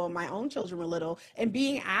years ago when my own children were little and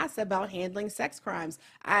being asked about handling sex crimes.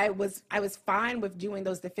 I was fine with doing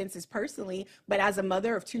those defenses personally, but as a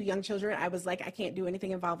mother of 2 young children, I was like, I can't do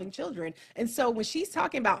anything involving children. And so when she's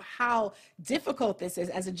talking about how difficult this is,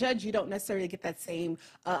 as a judge, you don't necessarily get that same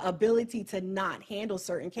ability to not handle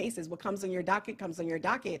certain cases. What comes on your docket comes on your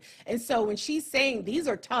docket. And so when she's saying these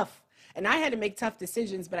are tough, and I had to make tough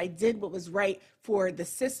decisions, but I did what was right for the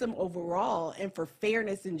system overall and for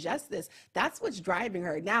fairness and justice, that's what's driving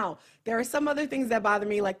her. Now, there are some other things that bother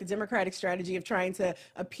me, like the Democratic strategy of trying to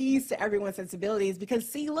appease to everyone's sensibilities, because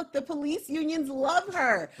see, look, the police unions love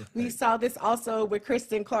her. Right. We saw this also with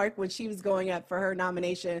Kristen Clark when she was going up for her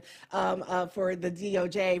nomination for the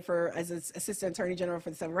DOJ as an Assistant Attorney General for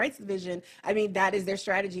the Civil Rights Division. I mean, that is their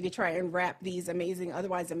strategy, to try and wrap these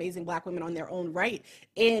otherwise amazing Black women on their own right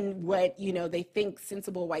in what, you know, they think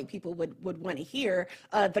sensible white people would want to hear.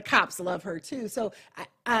 The cops love her too. So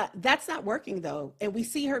that's not working though. And we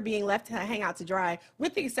see her being left to hang out to dry,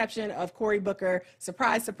 with the exception of Cory Booker,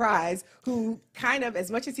 surprise, surprise, who kind of, as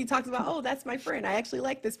much as he talks about, oh, that's my friend, I actually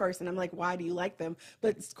like this person. I'm like, why do you like them?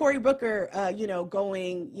 But Cory Booker,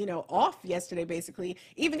 going, off yesterday, basically,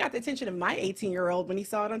 even got the attention of my 18-year-old when he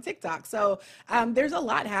saw it on TikTok. So there's a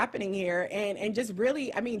lot happening here. And just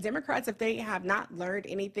really, I mean, Democrats, if they have not learned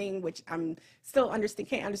anything, which I'm still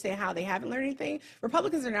can't understand how they haven't learned anything,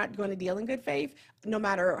 Republicans are not going to deal in good faith, no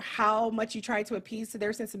matter how much you try to appease to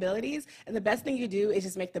their sensibilities. And the best thing you do is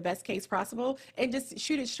just make the best case possible and just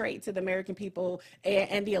shoot it straight to the American people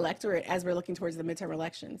and the electorate as we're looking towards the midterm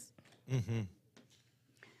elections. Mm-hmm.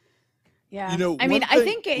 Yeah. I mean, I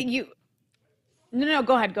think No,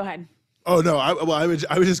 go ahead. Oh no! I was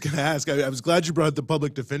just going to ask. I was glad you brought up the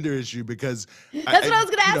public defender issue, because that's what I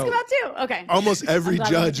was going to ask about too. Okay. Almost every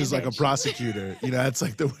judge is like a prosecutor. That's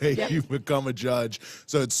like the way you become a judge.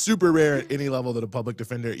 So it's super rare at any level that a public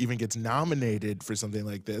defender even gets nominated for something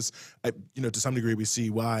like this. To some degree, we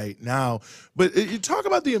see why now. But you talk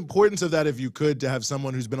about the importance of that, if you could, to have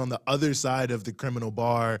someone who's been on the other side of the criminal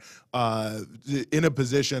bar in a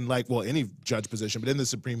position like, well, any judge position, but in the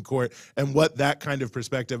Supreme Court, and what that kind of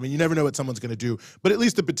perspective. I mean, you never know what someone's going to do, but at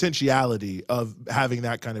least the potentiality of having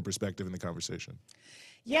that kind of perspective in the conversation.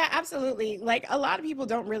 Yeah, absolutely. Like, a lot of people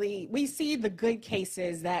we see the good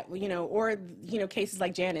cases that, cases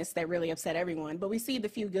like Janice that really upset everyone, but we see the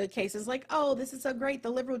few good cases like, oh, this is so great,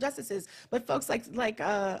 the liberal justices. But folks like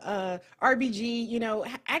RBG,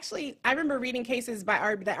 actually, I remember reading cases that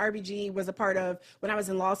RBG was a part of when I was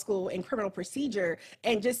in law school in criminal procedure,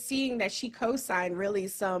 and just seeing that she co-signed really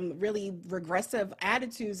some really regressive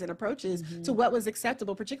attitudes and approaches to what was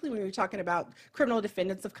acceptable, particularly when we were talking about criminal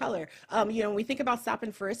defendants of color. When we think about stop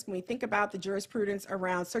and frisk, when we think about the jurisprudence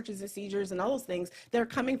around searches and seizures and all those things, they're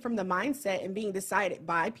coming from the mindset and being decided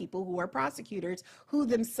by people who are prosecutors, who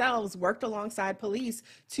themselves worked alongside police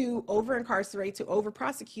to over-incarcerate, to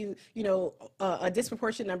over-prosecute, a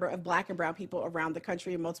disproportionate number of Black and brown people around the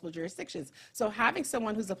country in multiple jurisdictions. So having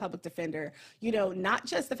someone who's a public defender, not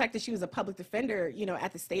just the fact that she was a public defender,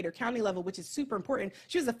 at the state or county level, which is super important.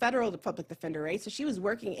 She was a federal public defender, right? So she was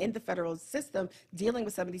working in the federal system, dealing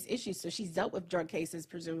with some of these issues. So she's dealt with drug cases,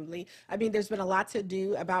 presumably. I mean, there's been a lot to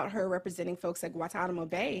do about her representing folks at Guantanamo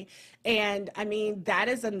Bay. And I mean, that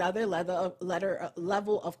is another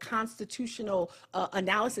level of constitutional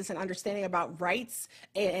analysis and understanding about rights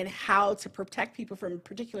and how to protect people from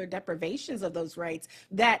particular deprivations of those rights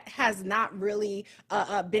that has not really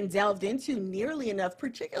been delved into nearly enough,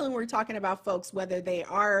 particularly when we're talking about folks, whether they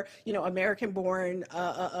are, American born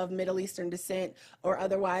of Middle Eastern descent or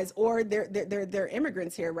otherwise, or they're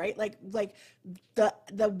immigrants here, right? Like the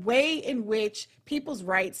the way in which people's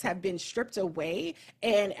rights have been stripped away,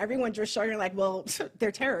 and everyone just showing like, well,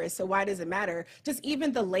 they're terrorists, so why does it matter? Just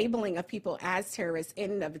even the labeling of people as terrorists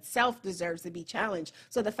in and of itself deserves to be challenged.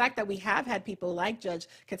 So the fact that we have had people like Judge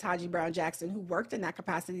Ketanji Brown Jackson, who worked in that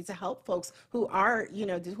capacity to help folks who are,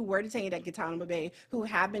 who were detained at Guantanamo Bay, who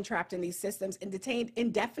have been trapped in these systems and detained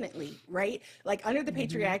indefinitely, right? Like under the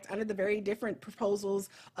Patriot Act, under the very different proposals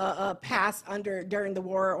passed during the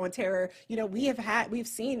war on terror, we've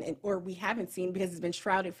seen, or we haven't seen because it's been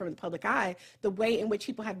shrouded from the public eye, the way in which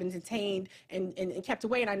people have been detained and kept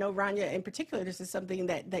away. And I know, Rania, in particular, this is something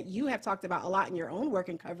that you have talked about a lot in your own work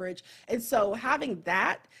and coverage. And so having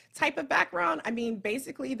that type of background, I mean,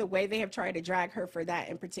 basically the way they have tried to drag her for that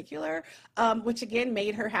in particular, which again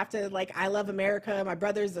made her have to, like, I love America, my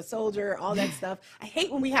brother's a soldier, all that stuff. I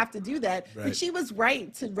hate when we have to do that, but she was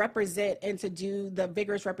right to represent and to do the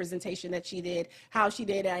vigorous representation that she did, how she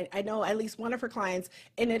did. I know at least one of her clients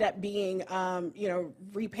ended up being,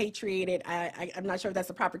 repatriated. I'm not sure if that's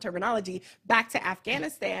the proper terminology, back to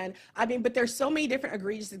Afghanistan. I mean, but there's so many different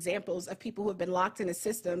egregious examples of people who have been locked in the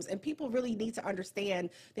systems, and people really need to understand,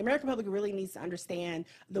 the American public really needs to understand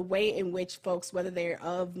the way in which folks, whether they're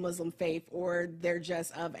of Muslim faith or they're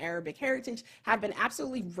just of Arabic heritage, have been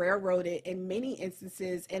absolutely railroaded in many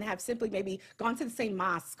instances and have simply maybe gone to the same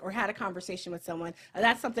mosque or had a conversation with someone.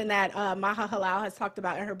 That's something that Maha Halal has talked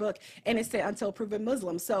about in her book, Innocent Until Proven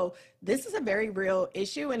Muslim. So this is a very real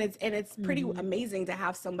issue, and it's pretty amazing to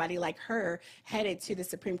have somebody like her headed to the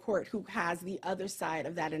Supreme Court who has the other side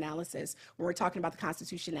of that analysis when we're talking about the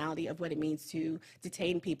constitutionality of what it means to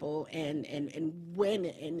detain people and when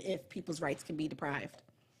and if people's rights can be deprived.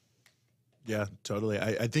 Yeah, totally.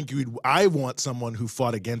 I think I want someone who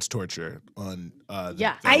fought against torture on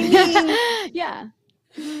yeah. Yeah.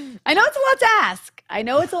 I know it's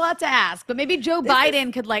a lot to ask. But maybe Joe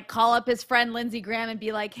Biden could like call up his friend Lindsey Graham and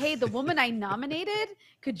be like, hey, the woman I nominated,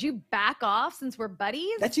 could you back off since we're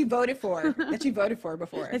buddies? That you voted for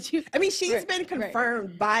before. I mean, she's been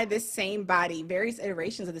confirmed by this same body, various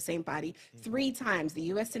iterations of the same body, 3 times, the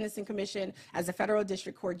U.S. Sentencing Commission, as a federal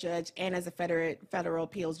district court judge, and as a federal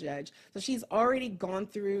appeals judge. So she's already gone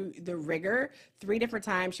through the rigor 3 different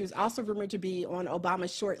times. She was also rumored to be on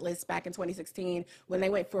Obama's short list back in 2016 when they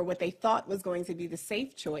went for what they thought was going to be the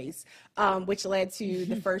safe choice, which led to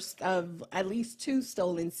the first of at least 2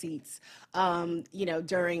 stolen seats,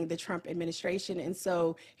 during the Trump administration. And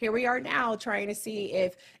so here we are now trying to see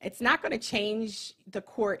if it's not going to change the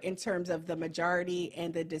court in terms of the majority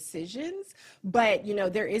and the decisions, but,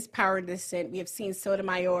 there is power in dissent. We have seen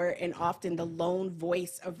Sotomayor and often the lone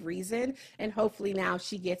voice of reason, and hopefully now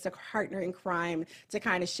she gets a partner in crime to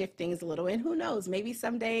kind of shift things a little. And who knows, maybe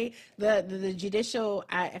someday the judicial,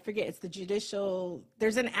 I forget, it's the judicial,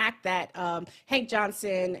 there's an act that Hank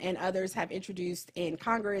Johnson and others have introduced in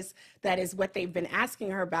Congress that is what they've been asking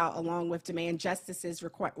her about, along with demand justices'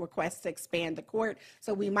 requests to expand the court.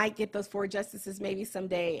 So we might get those 4 justices maybe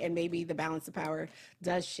someday, and maybe the balance of power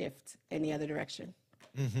does shift in the other direction.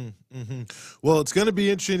 Well, it's going to be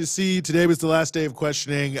interesting to see. Today was the last day of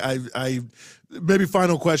questioning. I maybe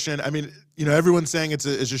final question. I mean, everyone's saying it's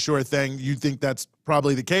a sure thing. You think that's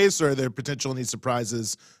probably the case, or are there potential any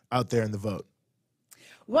surprises out there in the vote?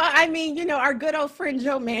 Well, I mean, our good old friend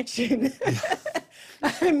Joe Manchin.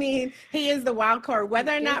 I mean, he is the wild card.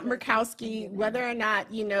 Whether or not Murkowski, whether or not,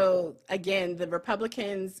 again, the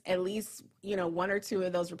Republicans, at least, 1 or 2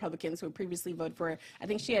 of those Republicans who had previously voted for it, I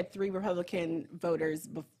think she had 3 Republican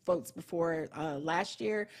votes before last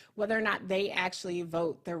year, whether or not they actually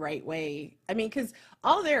vote the right way. I mean, because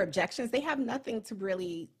all their objections, they have nothing to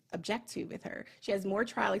really object to with her. She has more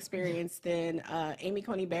trial experience than Amy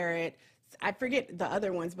Coney Barrett. I forget the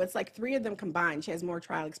other ones, but it's like 3 of them combined. She has more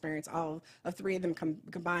trial experience, all of 3 of them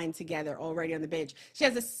combined together already on the bench.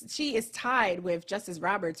 She is tied with Justice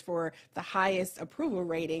Roberts for the highest approval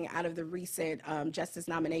rating out of the recent justice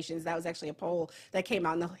nominations. That was actually a poll that came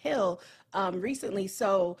out on the Hill recently.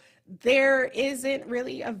 So there isn't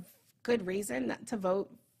really a good reason to vote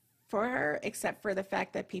for her, except for the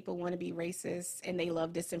fact that people want to be racist and they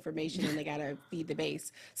love disinformation and they got to feed the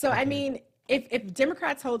base. So, I mean, if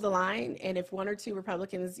Democrats hold the line, and if 1 or 2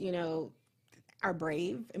 Republicans, are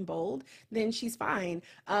brave and bold, then she's fine.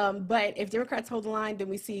 But if Democrats hold the line, then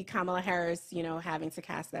we see Kamala Harris, having to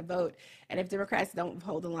cast that vote. And if Democrats don't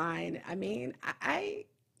hold the line, I mean, I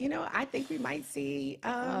think we might see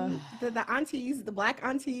the aunties, the Black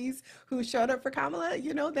aunties who showed up for Kamala,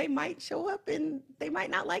 they might show up and they might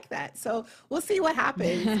not like that. So we'll see what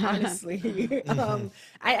happens, honestly.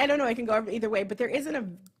 I don't know. It can go either way, but there isn't a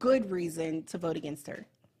good reason to vote against her.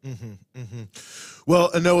 Well,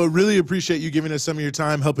 Noah, really appreciate you giving us some of your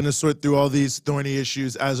time, helping us sort through all these thorny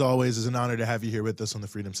issues. As always, it's an honor to have you here with us on the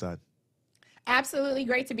Freedom Side. Absolutely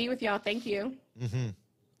great to be with y'all. Thank you.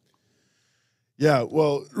 Yeah,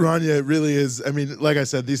 well, Rania, it really is. I mean, like I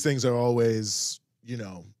said, these things are always, you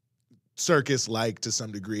know, circus-like to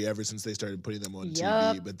some degree ever since they started putting them on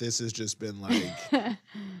TV. But this has just been like,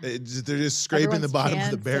 they're just scraping the bottom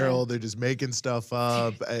of the barrel. They're just making stuff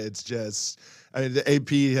up. It's just, I mean, the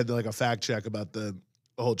AP had like a fact check about the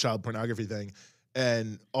whole child pornography thing.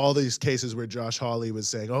 And all these cases where Josh Hawley was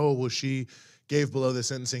saying, oh, well, she gave below the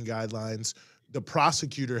sentencing guidelines. The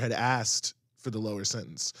prosecutor had asked for the lower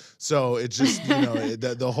sentence. So it's just, you know,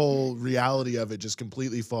 the whole reality of it just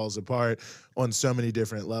completely falls apart on so many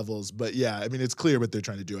different levels. But yeah, I mean, it's clear what they're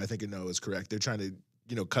trying to do. I think Noah is correct. They're trying to,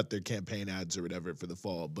 you know, cut their campaign ads or whatever for the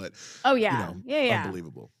fall. But you know,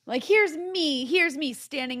 unbelievable. Like, here's me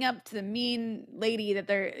standing up to the mean lady that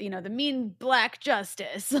they're, you know, the mean black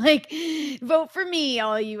justice. Like, vote for me,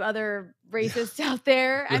 all you other racists out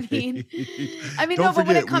there. I mean, Don't no, but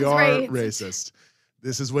when it forget, comes we are right, racist.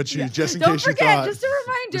 This is what you, just in don't case you forget, thought, just a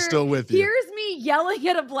reminder, we're still with you. Here's me yelling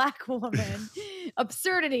at a black woman,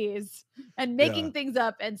 absurdities, and making things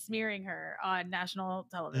up and smearing her on national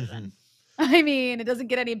television. I mean, it doesn't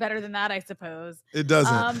get any better than that, I suppose. It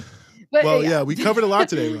doesn't. But well, we covered a lot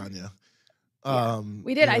today, Rania.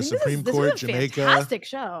 We did. You know, I think Supreme this Court, was a Jamaica. fantastic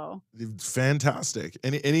show. Fantastic.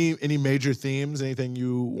 Any major themes? Anything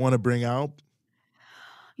you want to bring out?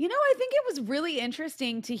 You know, I think it was really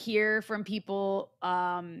interesting to hear from people,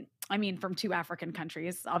 I mean, from two African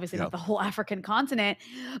countries, obviously not the whole African continent,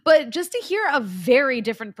 but just to hear a very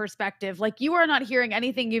different perspective. Like, you are not hearing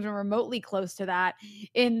anything even remotely close to that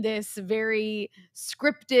in this very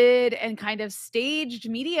scripted and kind of staged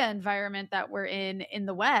media environment that we're in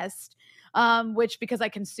the West, which, because I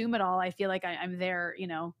consume it all, I feel like I'm there, you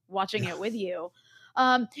know, watching it with you.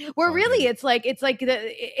 Where really it's like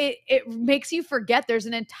it makes you forget there's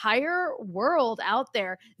an entire world out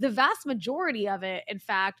there, the vast majority of it, in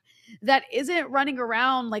fact, that isn't running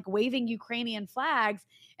around like waving Ukrainian flags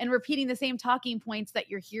and repeating the same talking points that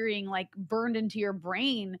you're hearing like burned into your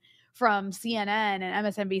brain from CNN and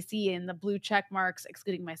MSNBC and the blue check marks,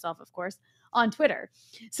 excluding myself, of course, on Twitter.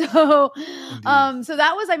 So, so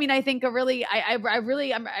that was, I mean, I think I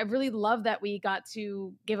really love that we got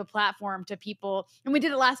to give a platform to people, and we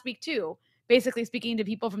did it last week too, basically speaking to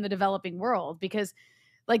people from the developing world, because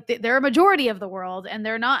like they're a majority of the world and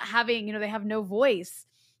they're not having, you know, they have no voice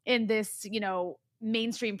in this, you know,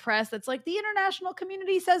 mainstream press that's like, the international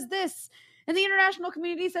community says this and the international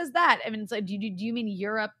community says that. I mean, it's like, do you mean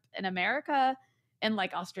Europe and America and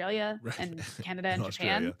like Australia and Canada and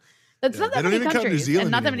Japan? That's not that many countries and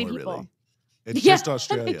not that many people. Really. It's just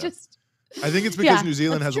Australia. I think it's because New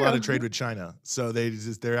Zealand has true. a lot of trade with China, so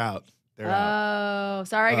they're out. Oh,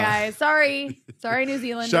 sorry guys, sorry, New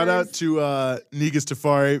Zealanders. Shout out to Negus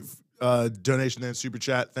Tafari, donation and super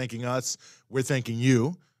chat, thanking us. We're thanking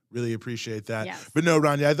you. Really appreciate that. Yes. But no,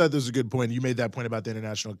 Rania, I thought this was a good point. You made that point about the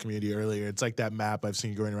international community earlier. It's like that map I've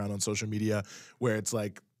seen going around on social media where it's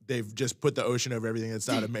like they've just put the ocean over everything that's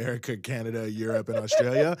not America, Canada, Europe, and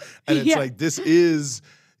Australia. And it's like, this is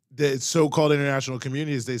the so-called international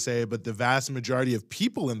community, as they say, but the vast majority of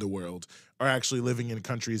people in the world are actually living in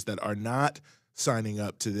countries that are not signing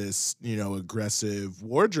up to this, you know, aggressive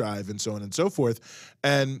war drive and so on and so forth.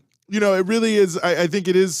 And, you know, it really is, I think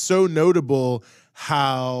it is so notable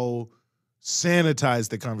how sanitized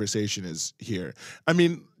the conversation is here. I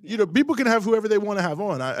mean, you know, people can have whoever they want to have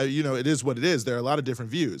on. You know, it is what it is. There are a lot of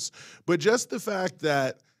different views. But just the fact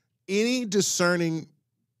that any discerning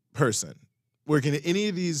person working at any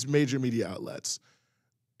of these major media outlets,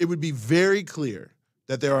 it would be very clear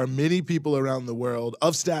that there are many people around the world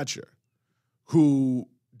of stature who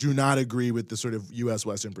do not agree with the sort of U.S.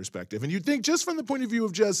 Western perspective. And you'd think, just from the point of view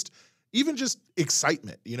of just even just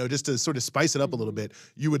excitement, you know, just to sort of spice it up a little bit,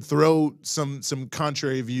 you would throw some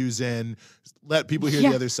contrary views in, let people hear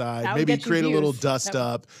the other side, maybe create a little dust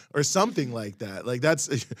up or something like that. Like,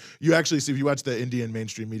 that's, you actually see, if you watch the Indian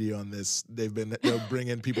mainstream media on this, they'll bring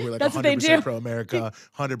in people who are like 100% pro-America,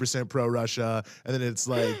 100% pro-Russia, and then it's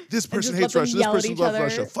like, this person hates Russia, this person loves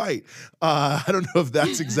Russia, fight. I don't know if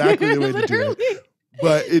that's exactly the way to do it,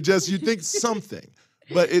 but it just, you think something.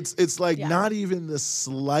 But it's like not even the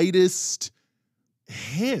slightest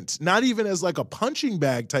hint, not even as like a punching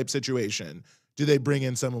bag type situation, do they bring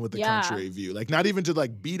in someone with a contrary view. Like, not even to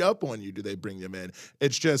like beat up on you do they bring them in.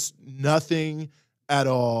 It's just nothing at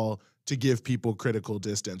all to give people critical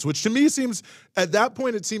distance, which to me seems, at that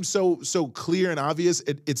point, it seems so clear and obvious,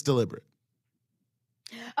 it's deliberate.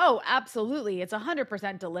 Oh, absolutely. It's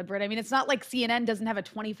 100% deliberate. I mean, it's not like CNN doesn't have a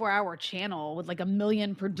 24-hour channel with like a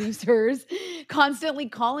million producers constantly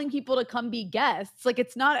calling people to come be guests. Like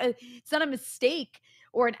it's not a mistake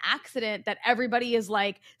or an accident that everybody is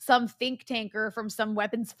like some think tanker from some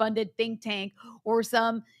weapons funded think tank or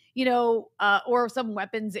some, or some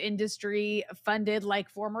weapons industry funded like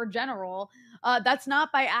former general. That's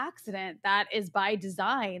not by accident. That is by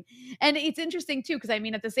design. And it's interesting too, because I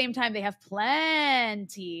mean, at the same time, they have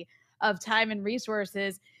plenty of time and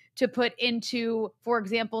resources to put into, for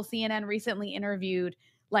example, CNN recently interviewed,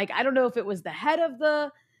 like, I don't know if it was the head of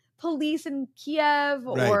the police in Kiev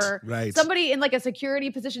or somebody in like a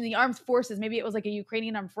security position in the armed forces. Maybe it was like a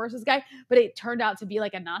Ukrainian armed forces guy, but it turned out to be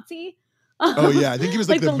like a Nazi. Oh yeah, I think he was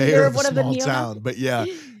like the mayor of a small town. But yeah,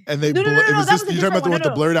 and they no, you talking about the one with the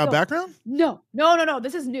blurred out background? No.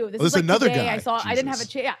 This is new. This is like another today. guy. I saw. I didn't have a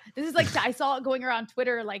chat. Yeah, this is like I saw it going around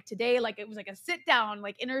Twitter like today. Like it was like a sit down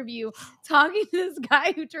like interview talking to this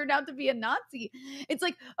guy who turned out to be a Nazi. It's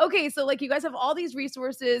like, okay, so like you guys have all these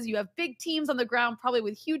resources. You have big teams on the ground, probably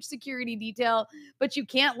with huge security detail, but you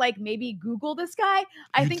can't like maybe Google this guy.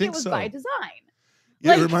 I think it was by design.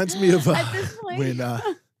 Yeah, it reminds me of at this point,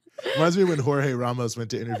 reminds me when Jorge Ramos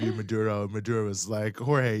went to interview Maduro, and Maduro was like,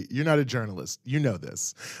 Jorge, you're not a journalist. You know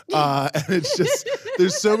this. And it's just,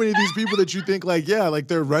 there's so many of these people that you think like, yeah, like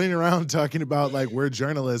they're running around talking about like, we're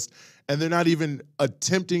journalists, and they're not even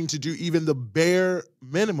attempting to do even the bare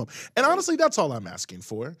minimum. And honestly, that's all I'm asking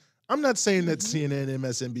for. I'm not saying that CNN,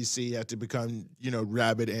 MSNBC have to become,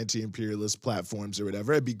 rabid anti-imperialist platforms or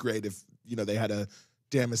whatever. It'd be great if, they had a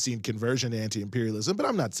Damascene conversion to anti-imperialism, but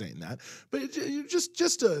I'm not saying that. But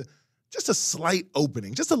just a slight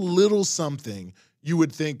opening, just a little something you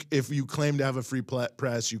would think if you claim to have a free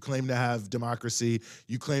press, you claim to have democracy,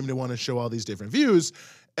 you claim to want to show all these different views,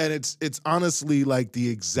 and it's honestly like the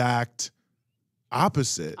exact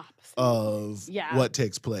opposite. Of what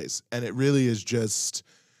takes place. And it really is just,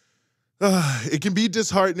 it can be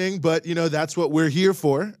disheartening, but that's what we're here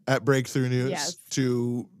for at Breakthrough News,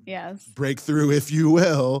 to break through, if you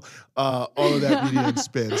will, all of that media and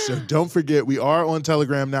spin. So don't forget, we are on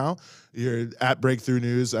Telegram now. You're at Breakthrough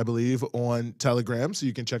News, I believe, on Telegram, so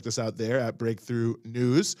you can check this out there at Breakthrough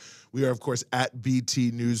News. We are, of course, at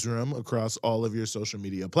BT Newsroom across all of your social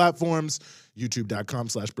media platforms,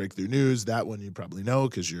 youtube.com/Breakthrough News. That one you probably know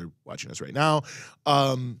because you're watching us right now.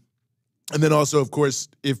 And then also, of course,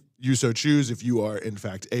 if you so choose, if you are in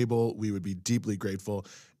fact able, we would be deeply grateful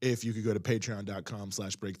if you could go to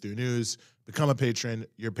patreon.com/Breakthrough News, become a patron.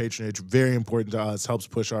 Your patronage, very important to us, helps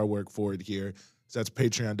push our work forward here. So that's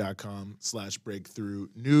patreon.com/Breakthrough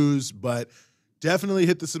News. But definitely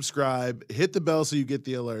hit the subscribe, hit the bell so you get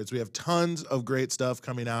the alerts. We have tons of great stuff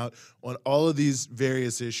coming out on all of these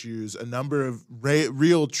various issues, a number of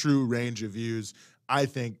real, true range of views. I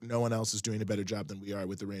think no one else is doing a better job than we are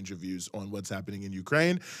with the range of views on what's happening in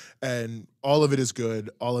Ukraine. And all of it is good.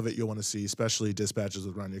 All of it you'll want to see, especially Dispatches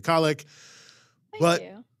with Rania Khalek. Thank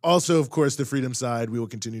you. Also, of course, the freedom side, we will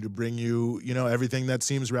continue to bring you, everything that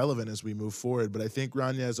seems relevant as we move forward. But I think,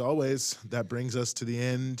 Rania, as always, that brings us to the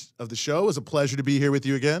end of the show. It was a pleasure to be here with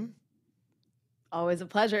you again. Always a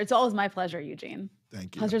pleasure. It's always my pleasure, Eugene.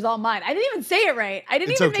 Thank you. Pleasure's all mine. I didn't even say it right. I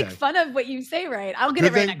didn't even make fun of what you say right. I'll get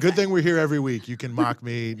it right next time. Good thing we're here every week. You can mock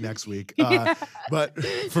me next week. But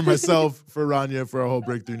for myself, for Rania, for our whole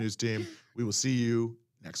Breakthrough News team, we will see you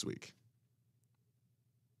next week.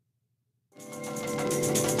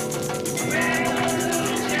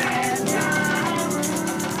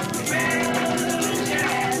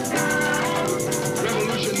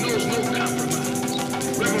 Revolution knows no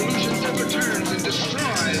compromise. Revolution overturns and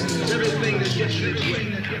destroys everything that gets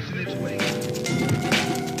in its way.